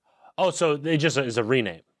LLC. Oh, so it just is a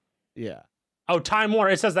rename. Yeah. Oh, Time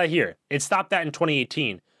Warner. It says that here. It stopped that in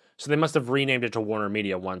 2018. So they must have renamed it to Warner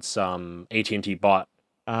Media once AT&T bought.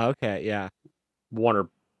 Okay, yeah. Warner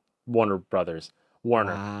Brothers.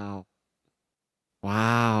 Warner.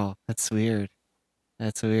 Wow. That's weird.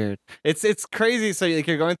 It's crazy. So like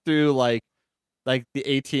you're going through like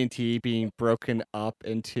the AT&T being broken up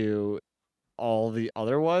into all the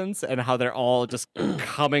other ones and how they're all just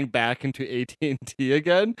coming back into AT&T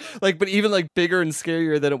again. Like, but even like bigger and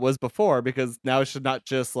scarier than it was before, because now it's not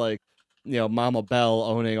just like, Mama Bell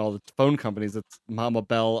owning all the phone companies. It's Mama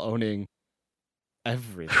Bell owning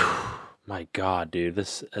everything. My God, dude,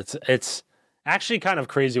 it's actually kind of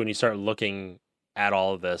crazy when you start looking at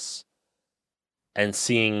all of this and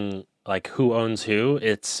seeing like who owns who.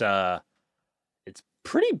 It's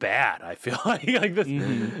pretty bad. I feel like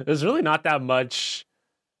there's really not that much,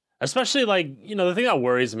 especially like, the thing that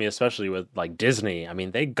worries me, especially with like Disney, I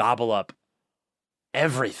mean, they gobble up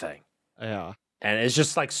everything. Yeah. And it's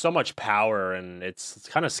just like so much power, and it's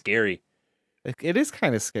kind of scary. It is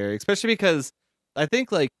kind of scary, especially because I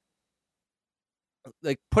think like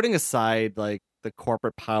putting aside like the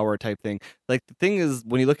corporate power type thing, like the thing is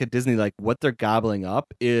when you look at Disney, like what they're gobbling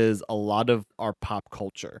up is a lot of our pop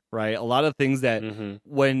culture, right? A lot of things that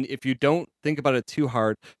if you don't think about it too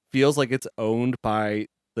hard, feels like it's owned by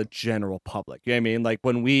the general public. You know what I mean? Like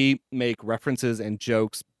when we make references and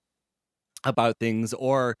jokes about things,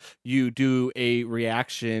 or you do a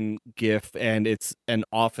reaction gif and it's an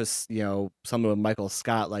Office, something with Michael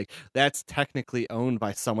Scott, like that's technically owned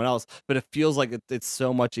by someone else, but it feels like it's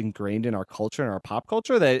so much ingrained in our culture and our pop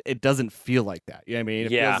culture that it doesn't feel like that. You know what I mean?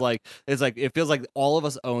 It feels like all of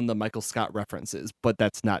us own the Michael Scott references, but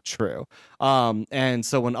that's not true. And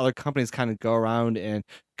so when other companies kind of go around and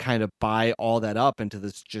kind of buy all that up into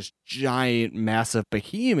this just giant massive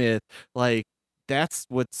behemoth, like that's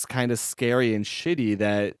what's kind of scary and shitty,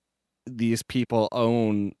 that these people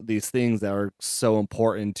own these things that are so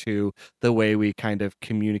important to the way we kind of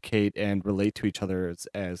communicate and relate to each other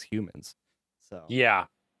as humans. So yeah.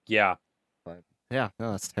 But yeah,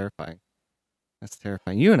 no, that's terrifying.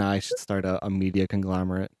 You and I should start a media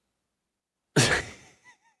conglomerate.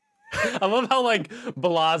 I love how like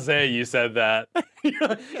blasé you said that. You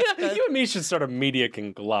and me should start a media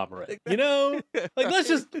conglomerate. Like let's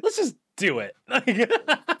just do it.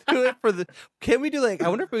 Do it for the. Can we do like? I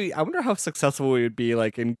wonder how successful we would be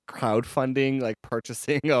like in crowdfunding, like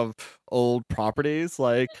purchasing of old properties.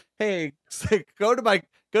 Like, hey, go to our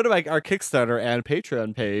Kickstarter and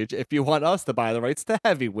Patreon page if you want us to buy the rights to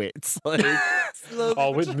Heavyweights. Like,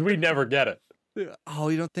 we never get it. Oh,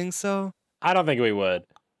 you don't think so? I don't think we would.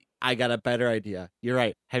 I got a better idea. You're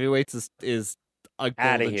right. Heavyweights is a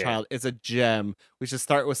golden child. It's a gem. We should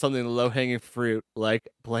start with something low-hanging fruit like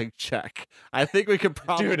Blank Check. I think we could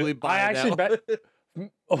probably buy I actually bet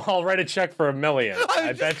I'll write a check for $1 million.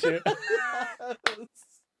 I bet you.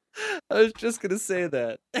 I was just gonna say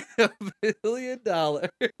that. $1 million. That'll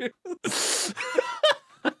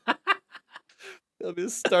be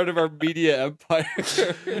the start of our media empire.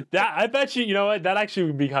 I bet you know what? That actually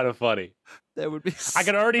would be kind of funny. That would be. I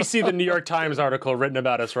can already see the New York Times article written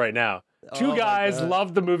about us right now. Two guys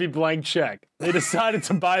loved the movie Blank Check. They decided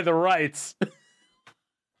to buy the rights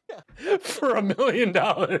for $1 million.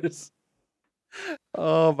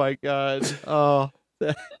 Oh my God. Oh,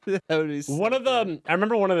 that would be so I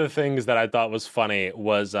remember one of the things that I thought was funny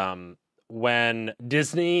was when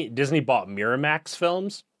Disney bought Miramax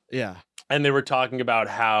Films. Yeah. And they were talking about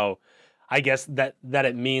how, I guess that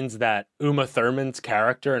it means that Uma Thurman's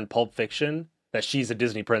character in Pulp Fiction, that she's a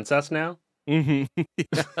Disney princess now. Mm-hmm.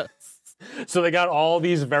 Yes. So they got all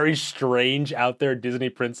these very strange out there Disney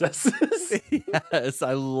princesses. Yes,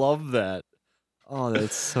 I love that. Oh,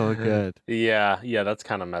 that's so good. Yeah, that's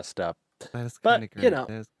kind of messed up. That is kind of great.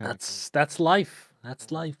 That's life.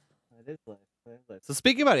 That's life. It is life. So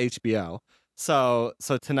speaking about HBO, so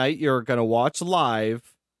tonight you're gonna watch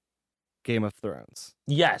live Game of Thrones.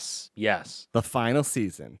 Yes. The final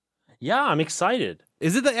season. Yeah, I'm excited.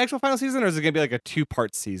 Is it the actual final season, or is it going to be like a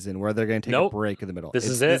 2-part season where they're going to take a break in the middle? This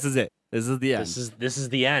is it. This is the end. This is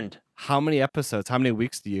the end. How many episodes? How many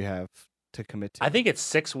weeks do you have to commit to? I think it's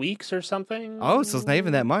 6 weeks or something. Oh, so it's not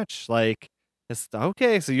even that much. Like, it's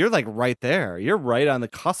okay. So you're like right there. You're right on the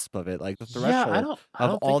cusp of it, like the threshold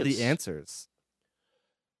of all the answers.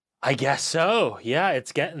 I guess so. Yeah,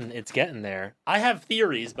 it's getting there. I have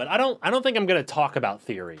theories, but I don't think I'm going to talk about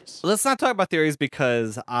theories. Let's not talk about theories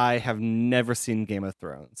because I have never seen Game of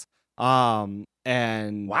Thrones.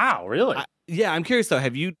 And wow, really? I'm curious though.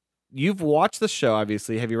 You've watched the show,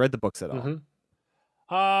 obviously. Have you read the books at all? Mm-hmm.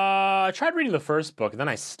 I tried reading the first book, and then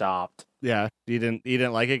I stopped. Yeah, you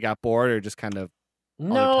didn't like it, got bored, or just kind of.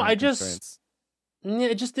 No, it just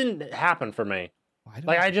didn't happen for me.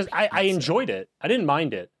 I enjoyed it. I didn't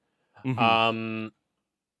mind it. Mm-hmm.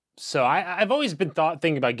 So I've always been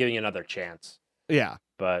thinking about giving it another chance. Yeah.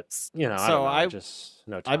 But, you know, so I don't know, just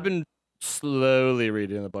no time. I've been slowly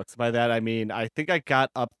reading the books. By that, I mean, I think I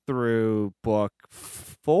got up through book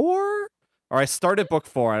 4, or I started book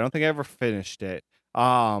 4. I don't think I ever finished it.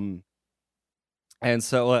 And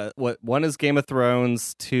so what 1 is Game of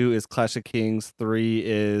Thrones, 2 is Clash of Kings, 3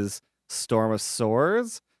 is Storm of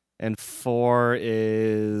Swords, and 4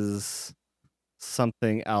 is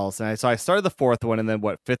something else. And so I started the 4th one, and then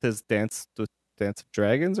 5th is Dance of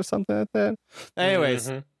Dragons or something like that.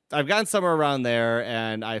 Anyways, I've gotten somewhere around there,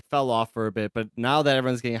 and I fell off for a bit. But now that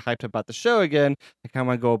everyone's getting hyped about the show again, I kind of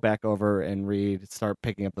want to go back over and start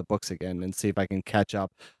picking up the books again, and see if I can catch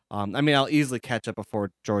up. I mean, I'll easily catch up before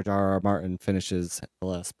George R.R. Martin finishes the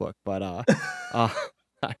last book. But I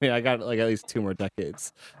mean, I got like at least 2 more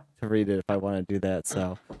decades to read it if I want to do that.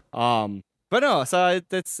 So, but no, so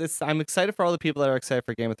it's I'm excited for all the people that are excited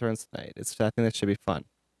for Game of Thrones tonight. I think that should be fun.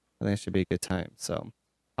 I think it should be a good time. So,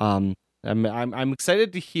 I'm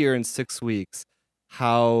excited to hear in 6 weeks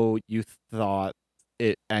how you thought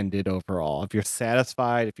it ended overall. If you're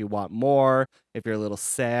satisfied, if you want more, if you're a little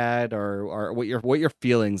sad, or what your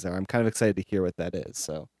feelings are. I'm kind of excited to hear what that is.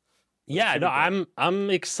 So, yeah, no,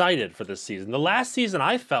 I'm excited for this season. The last season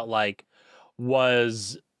I felt like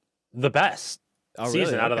was the best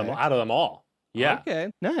season out of them all. Yeah.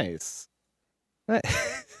 Okay. Nice.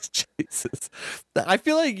 Jesus, I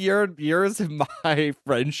feel like yours and my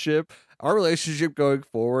friendship, our relationship going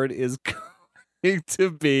forward is going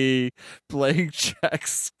to be playing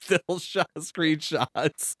checks, still shot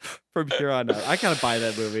screenshots from here on out. I gotta buy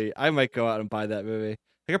that movie. I might go out and buy that movie.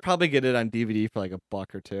 I could probably get it on DVD for like $1 or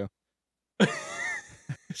 $2.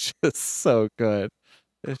 It's just so good.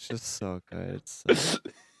 It's just so good.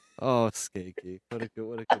 Oh, Skanky. What a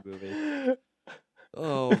good movie.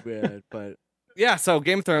 Oh man, but yeah, so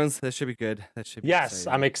Game of Thrones, that should be good. That should be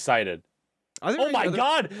exciting. I'm excited. Oh my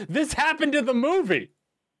god, this happened in the movie.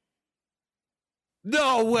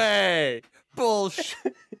 No way.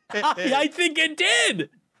 Bullshit. I think it did.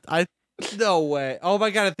 No way. Oh my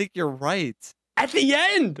god, I think you're right. At the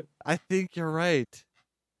end. I think you're right.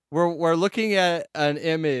 We're looking at an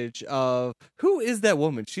image of who is that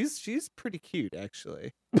woman? She's pretty cute,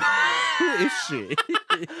 actually. Who is she?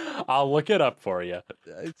 I'll look it up for you.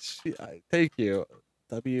 Thank you.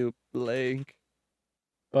 W blank.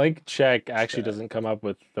 Blank check actually doesn't come up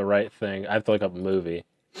with the right thing. I have to look up a movie.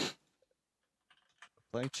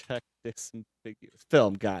 Blank check disambiguous.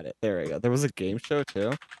 Film, got it. There we go. There was a game show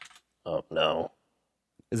too. Oh no.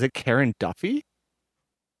 Is it Karen Duffy?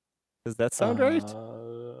 Does that sound right?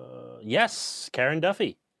 Yes, Karen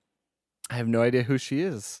Duffy. I have no idea who she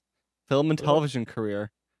is. Film and television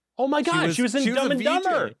career. Oh my god, she was in Dumb and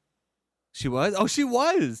Dumber. She was? Oh, she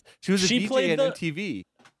was. She was a VJ at MTV.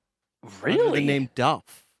 Really? Under the name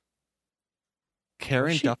Duff.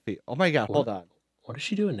 Karen Duffy. Oh my god, hold on. What is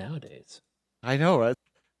she doing nowadays? I know, right?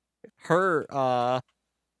 Her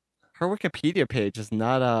Wikipedia page is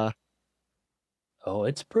not Oh,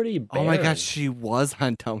 it's pretty barren. Oh my god, she was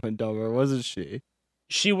on Dumb and Dumber, wasn't she?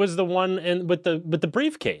 She was the one with the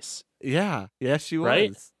briefcase. Yeah, she was.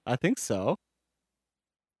 Right? I think so.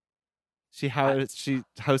 She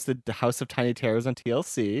hosted the House of Tiny Terrors on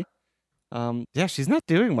TLC. Yeah, she's not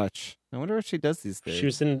doing much. I wonder what she does these days. She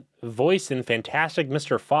was in voice in Fantastic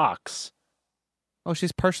Mr. Fox. Oh,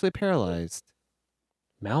 she's partially paralyzed.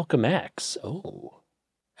 Malcolm X. Oh.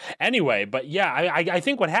 Anyway, but yeah, I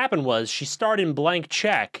think what happened was she starred in Blank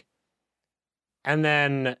Check, and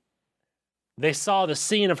then they saw the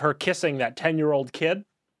scene of her kissing that 10-year-old kid,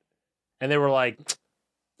 and they were like,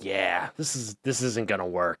 yeah, this isn't gonna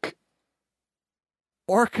work.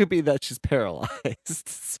 Or it could be that she's paralyzed.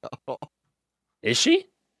 So, is she?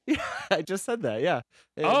 Yeah, I just said that. Yeah.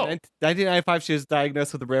 In 1995, she was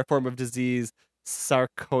diagnosed with a rare form of disease,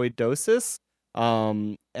 sarcoidosis.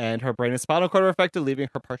 And her brain and spinal cord were affected, leaving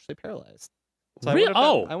her partially paralyzed. So really?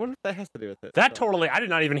 I wonder if that has to do with it. Totally. I did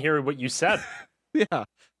not even hear what you said.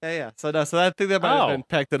 Yeah. So I think that might have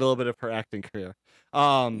impacted a little bit of her acting career.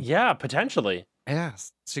 Yeah, potentially.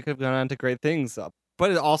 Yes, she could have gone on to great things. But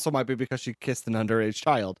it also might be because she kissed an underage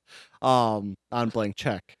child on Blank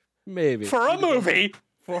Check. Maybe. For a movie.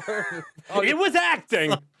 It was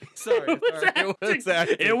acting. Sorry.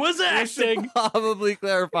 It was acting. We should probably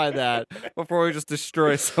clarify that before we just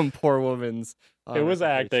destroy some poor woman's. It was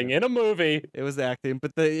acting in a movie. It was acting,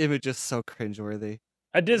 but the image is so cringeworthy.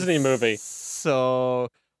 A Disney movie. So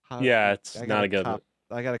yeah, it's not a good.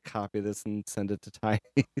 I gotta copy this and send it to Tiny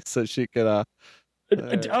so she could.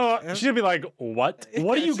 She'd be like, "What?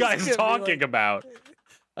 What are you guys talking about?"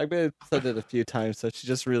 I've been said it a few times, so she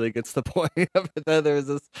just really gets the point of it. That there's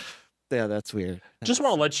this that's weird. Just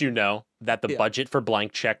want to let you know that the budget for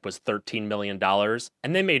Blank Check was $13 million,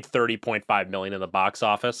 and they made $30.5 million in the box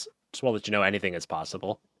office. Just want to let you know anything is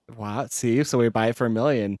possible. Wow. See, so we buy it for $1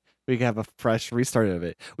 million. We can have a fresh restart of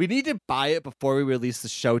it. We need to buy it before we release the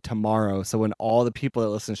show tomorrow. So when all the people that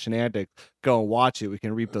listen to Shenanigans go and watch it, we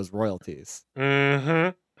can reap those royalties.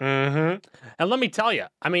 And let me tell you,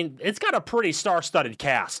 I mean, it's got a pretty star-studded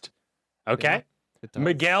cast. Okay? Yeah,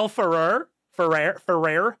 Miguel Ferrer.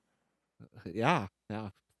 Yeah.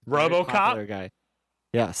 RoboCop guy.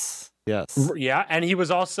 Yes. Yeah, and he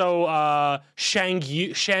was also Shan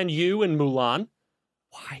Yu in Mulan.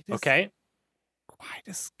 Why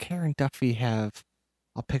does Karen Duffy have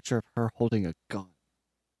a picture of her holding a gun?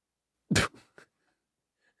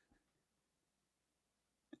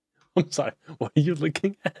 I'm sorry. What are you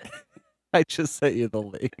looking at? I just sent you the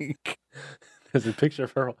link. There's a picture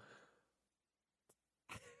of her.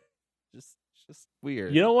 Just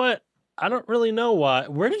weird. You know what? I don't really know why.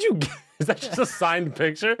 Where did you get? Is that just a signed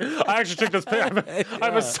picture? I actually took this picture. I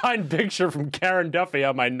have a signed picture from Karen Duffy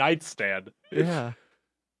on my nightstand. Yeah.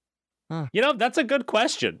 Huh. You know, that's a good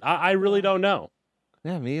question. I really don't know.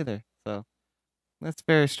 Yeah, me either. So that's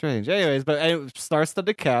very strange. Anyways, but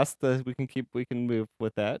star-studded cast. We can move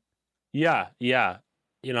with that. Yeah.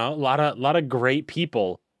 You know, a lot of great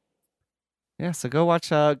people. Yeah. So go watch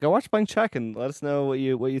Blank Check and let us know what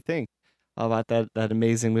you think about that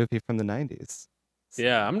amazing movie from the 90s. So.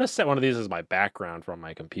 Yeah, I'm gonna set one of these as my background from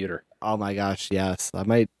my computer. Oh my gosh, yes. I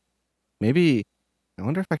might. Maybe. I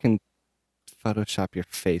wonder if I can Photoshop your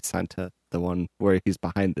face onto the one where he's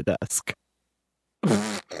behind the desk.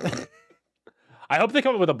 I hope they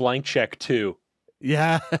come up with a Blank Check too.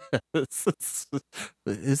 Yeah.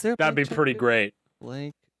 Is there? That'd be pretty great.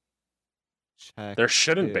 Blank Check. There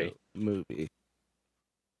shouldn't be. Movie.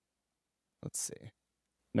 Let's see.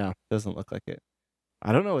 No, doesn't look like it.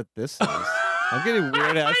 I don't know what this is. I'm getting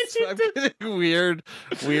weird ass. I'm getting weird.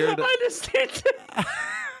 I understand.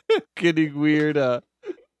 Getting weird.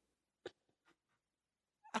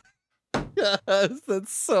 Yes,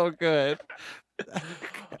 that's so good.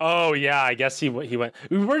 Oh yeah, I guess he went.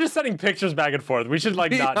 We're just sending pictures back and forth. We should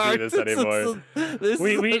not do this anymore.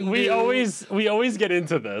 We always get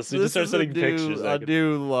into this. We just start sending pictures. A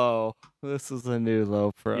new low. This is a new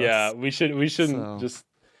low for us. Yeah, we shouldn't just.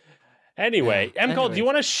 Anyway, Cole, do you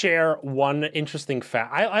want to share one interesting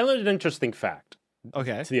fact? I learned an interesting fact.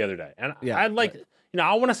 Okay. The other day, and I'd like,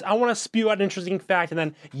 I want to spew out an interesting fact, and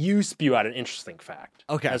then you spew out an interesting fact.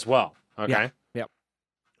 Okay. As well. Okay. Yep.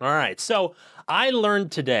 All right. So I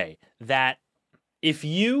learned today that if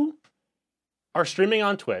you are streaming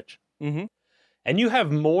on Twitch and you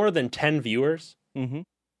have more than 10 viewers,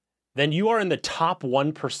 then you are in the top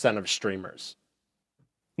 1% of streamers.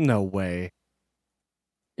 No way.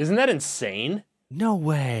 Isn't that insane? No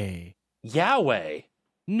way. Yahweh.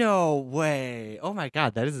 No way. Oh my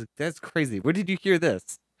God, that's crazy. Where did you hear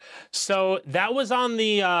this? So that was on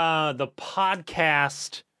the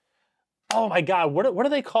podcast. Oh my God, what are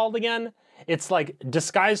they called again? It's like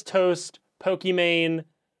Disguised Toast, Pokimane.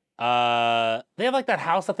 They have like that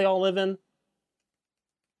house that they all live in.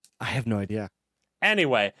 I have no idea.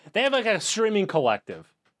 Anyway, they have like a streaming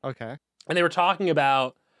collective. Okay. And they were talking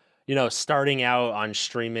about, starting out on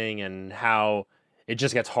streaming and how it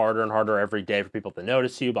just gets harder and harder every day for people to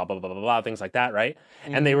notice you, blah, blah, blah, blah, blah, things like that, right?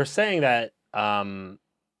 And they were saying that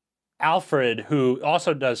Alfred, who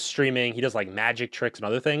also does streaming, he does like magic tricks and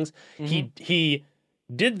other things. He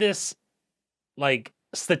did this like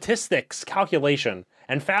statistics calculation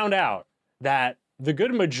and found out that the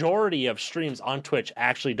good majority of streams on Twitch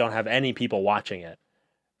actually don't have any people watching it.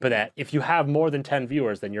 But that if you have more than 10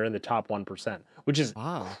 viewers, then you're in the top 1%, which is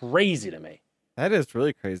crazy to me. That is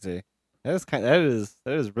really crazy. That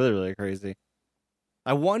is really, really crazy.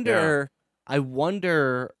 I wonder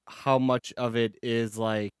how much of it is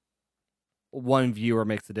like one viewer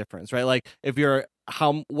makes a difference, right? Like if you're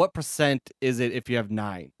what percent is it if you have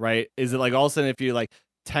 9, right? Is it like all of a sudden if you like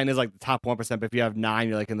 10 is like the top 1%, but if you have 9,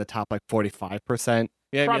 you're like in the top like 45%.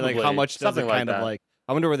 Yeah, I mean, like how much does it kind of like?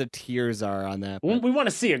 I wonder where the tiers are on that. But... We want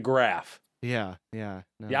to see a graph. Yeah. No,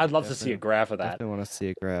 I'd love to see a graph of that. I want to see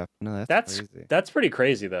a graph. No, that's crazy. That's pretty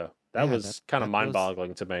crazy though. That was kind of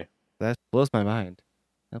mind-boggling to me. That blows my mind.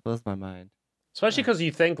 Especially because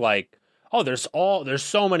you think like, oh, there's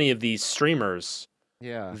so many of these streamers.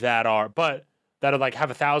 Yeah. That are like have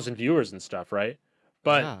 1,000 viewers and stuff, right?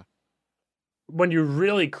 But when you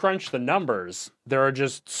really crunch the numbers, there are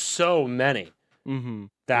just so many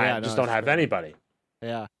that just don't have anybody.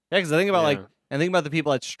 Yeah. Because I think about the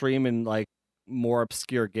people that stream in like more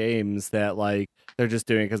obscure games that like they're just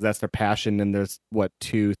doing it because that's their passion, and there's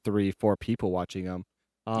 2, 3, 4 people watching them.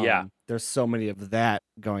 There's so many of that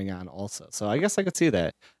going on also. So I guess I could see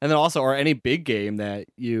that. And then also, or any big game that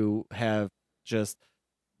you have just,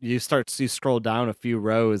 you scroll down a few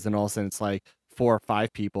rows and all of a sudden it's like 4 or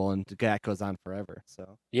 5 people and that goes on forever.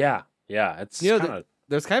 So yeah, it's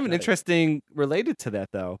there's kind of an interesting related to that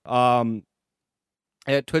though.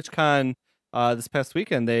 At TwitchCon this past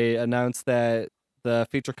weekend, they announced that the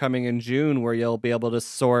feature coming in June where you'll be able to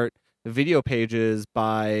sort video pages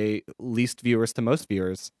by least viewers to most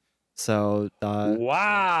viewers. So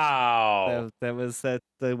wow, that was at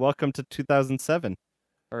the welcome to 2007.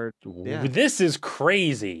 This is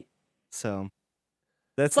crazy. So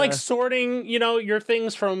that's like sorting, your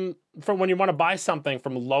things from when you want to buy something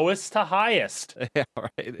from lowest to highest. Yeah, right,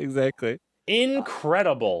 exactly.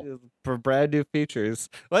 Incredible. For brand new features.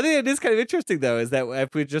 One thing that is kind of interesting though is that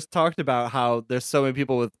if we just talked about how there's so many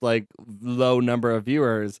people with like low number of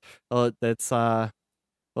viewers, that's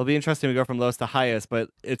it'll be interesting to go from lowest to highest, but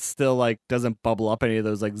it still like doesn't bubble up any of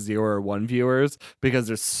those like 0 or 1 viewers because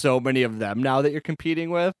there's so many of them now that you're competing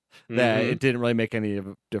with that it didn't really make any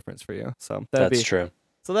difference for you. So that's true.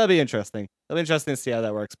 So that'd be interesting. It'll be interesting to see how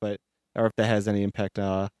that works, or if that has any impact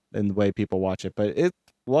in the way people watch it. But it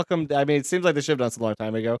seems like they should have done this a long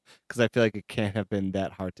time ago because I feel like it can't have been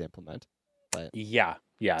that hard to implement. But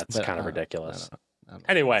it's kind of ridiculous.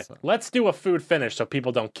 Anyway, let's do a food finish so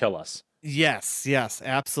people don't kill us. Yes,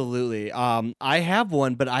 absolutely. I have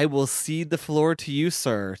one, but I will cede the floor to you,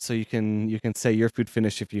 sir, so you can say your food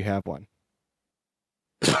finish if you have one.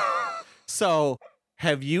 So,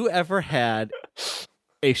 have you ever had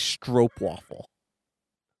a stroopwafel?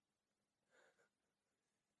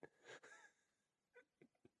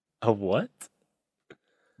 A what?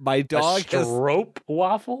 My dog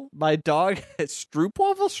stroopwafel? My dog has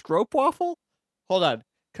stroopwafel? Hold on.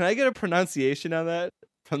 Can I get a pronunciation on that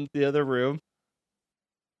from the other room?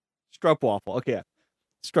 Stroopwafel. Okay.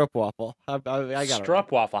 Stroopwafel. I got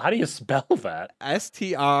Stroopwafel. How do you spell that?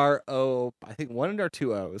 STRO, I think 1 or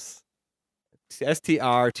 2 O's.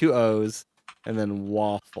 STR, 2 O's, and then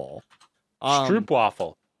waffle.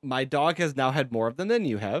 Stroopwafel. My dog has now had more of them than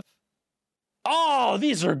you have. Oh,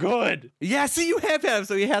 these are good. Yeah, see, you have had them,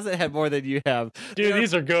 so he hasn't had more than you have. Dude,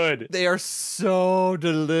 these are good. They are so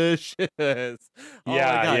delicious.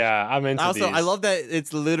 Yeah, I'm into these. Also, I love that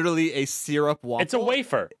it's literally a syrup waffle. It's a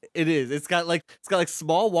wafer. It is. It's got like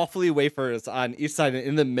small waffly wafers on each side, and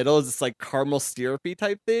in the middle is this like caramel syrupy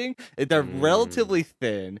type thing. They're relatively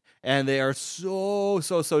thin, and they are so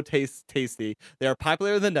tasty. They are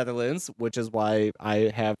popular in the Netherlands, which is why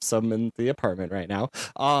I have some in the apartment right now.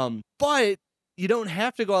 But you don't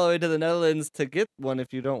have to go all the way to the Netherlands to get one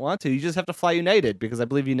if you don't want to. You just have to fly United because I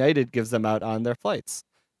believe United gives them out on their flights,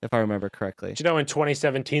 if I remember correctly. Do you know in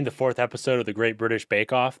 2017, the 4th episode of the Great British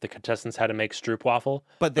Bake Off, the contestants had to make stroopwafel?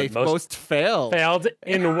 But they most failed. Failed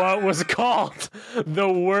in what was called the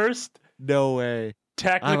worst no way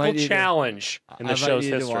technical challenge in the show's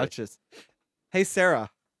history. To watch this. Hey, Sarah,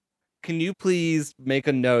 can you please make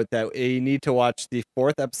a note that you need to watch the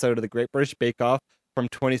 4th episode of the Great British Bake Off from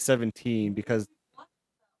 2017 because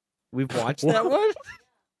we've watched that one?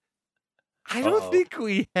 I don't think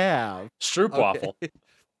we have. Stroopwafel. Okay.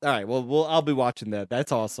 All right, well, I'll be watching that.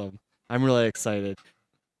 That's awesome. I'm really excited.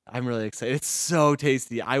 It's so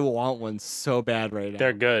tasty. I want one so bad right now.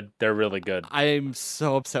 They're good. They're really good. I'm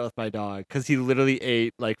so upset with my dog because he literally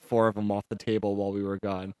ate like 4 of them off the table while we were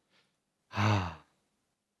gone.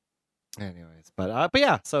 Anyways, but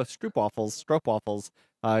yeah, so stroopwafels.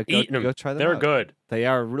 Go try them They're out. good. They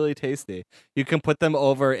are really tasty. You can put them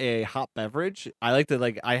over a hot beverage. I like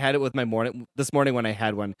to I had it with this morning when I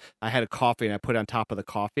had one. I had a coffee and I put it on top of the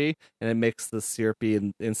coffee and it makes the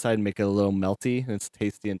syrupy inside and make it a little melty and it's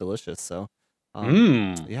tasty and delicious. So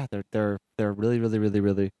yeah, they're really, really, really,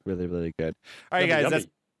 really, really, really good. All right, guys,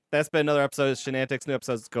 that's been another episode of Shenantics. New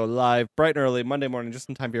episodes go live bright and early Monday morning, just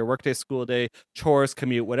in time for your workday, school day, chores,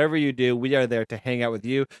 commute, whatever you do. We are there to hang out with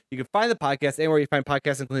you. You can find the podcast anywhere you find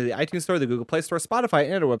podcasts, including the iTunes Store, the Google Play Store,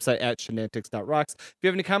 Spotify, and our website at shenantics.rocks. If you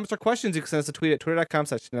have any comments or questions, you can send us a tweet at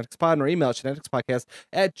twitter.com/shenanticspod or email at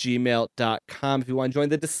shenanticspodcast@gmail.com. If you want to join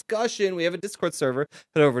the discussion, we have a Discord server.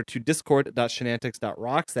 Head over to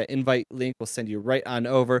discord.shenantics.rocks. That invite link will send you right on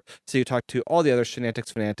over so you talk to all the other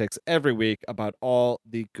Shenantics fanatics every week about all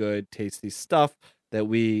the good, tasty stuff that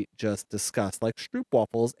we just discussed, like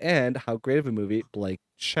stroopwafels and how great of a movie Blank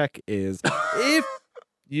Check is. If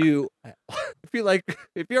you're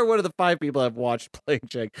one of the 5 people that have watched Blank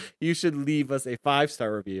Check, you should leave us a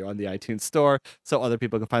 5-star review on the iTunes Store so other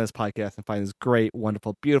people can find this podcast and find this great,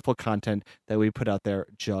 wonderful, beautiful content that we put out there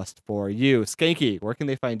just for you. Skanky, where can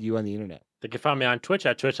they find you on the internet? They can find me on Twitch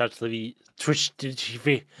at twitch.tv.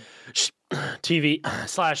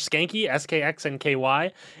 TV/Skanky,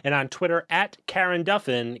 SKXNKY, and on Twitter at Karen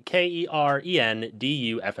Duffin,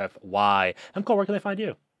 KERENDUFFY. Cole, where can they find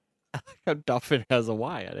you? Duffin has a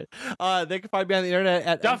Y in it. They can find me on the internet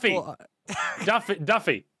at Duffy.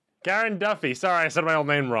 Duffy. Karen Duffy. Sorry, I said my old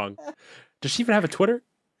name wrong. Does she even have a Twitter?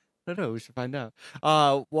 I don't know. We should find out.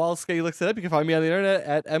 While Skanky looks it up, you can find me on the internet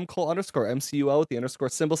at MCole_, MCUL with the underscore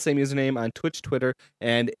symbol. Same username on Twitch, Twitter,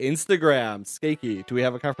 and Instagram. Skanky, do we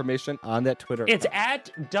have a confirmation on that Twitter? It's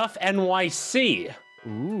at DuffNYC.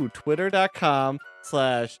 Ooh,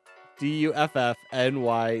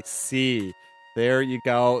 twitter.com/DUFFNYC. There you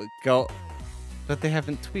go. But they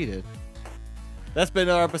haven't tweeted. That's been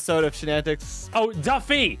another episode of Shenantics. Oh,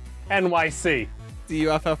 Duffy NYC.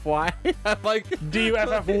 DUFFY. I'm like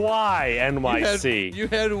DUFFY NYC. You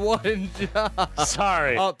had one job.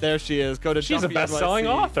 Sorry. Oh, there she is. Go to She's Duffy a best-selling NYC.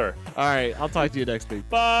 author. All right, I'll talk to you next week.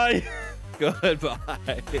 Bye.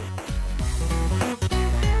 Goodbye.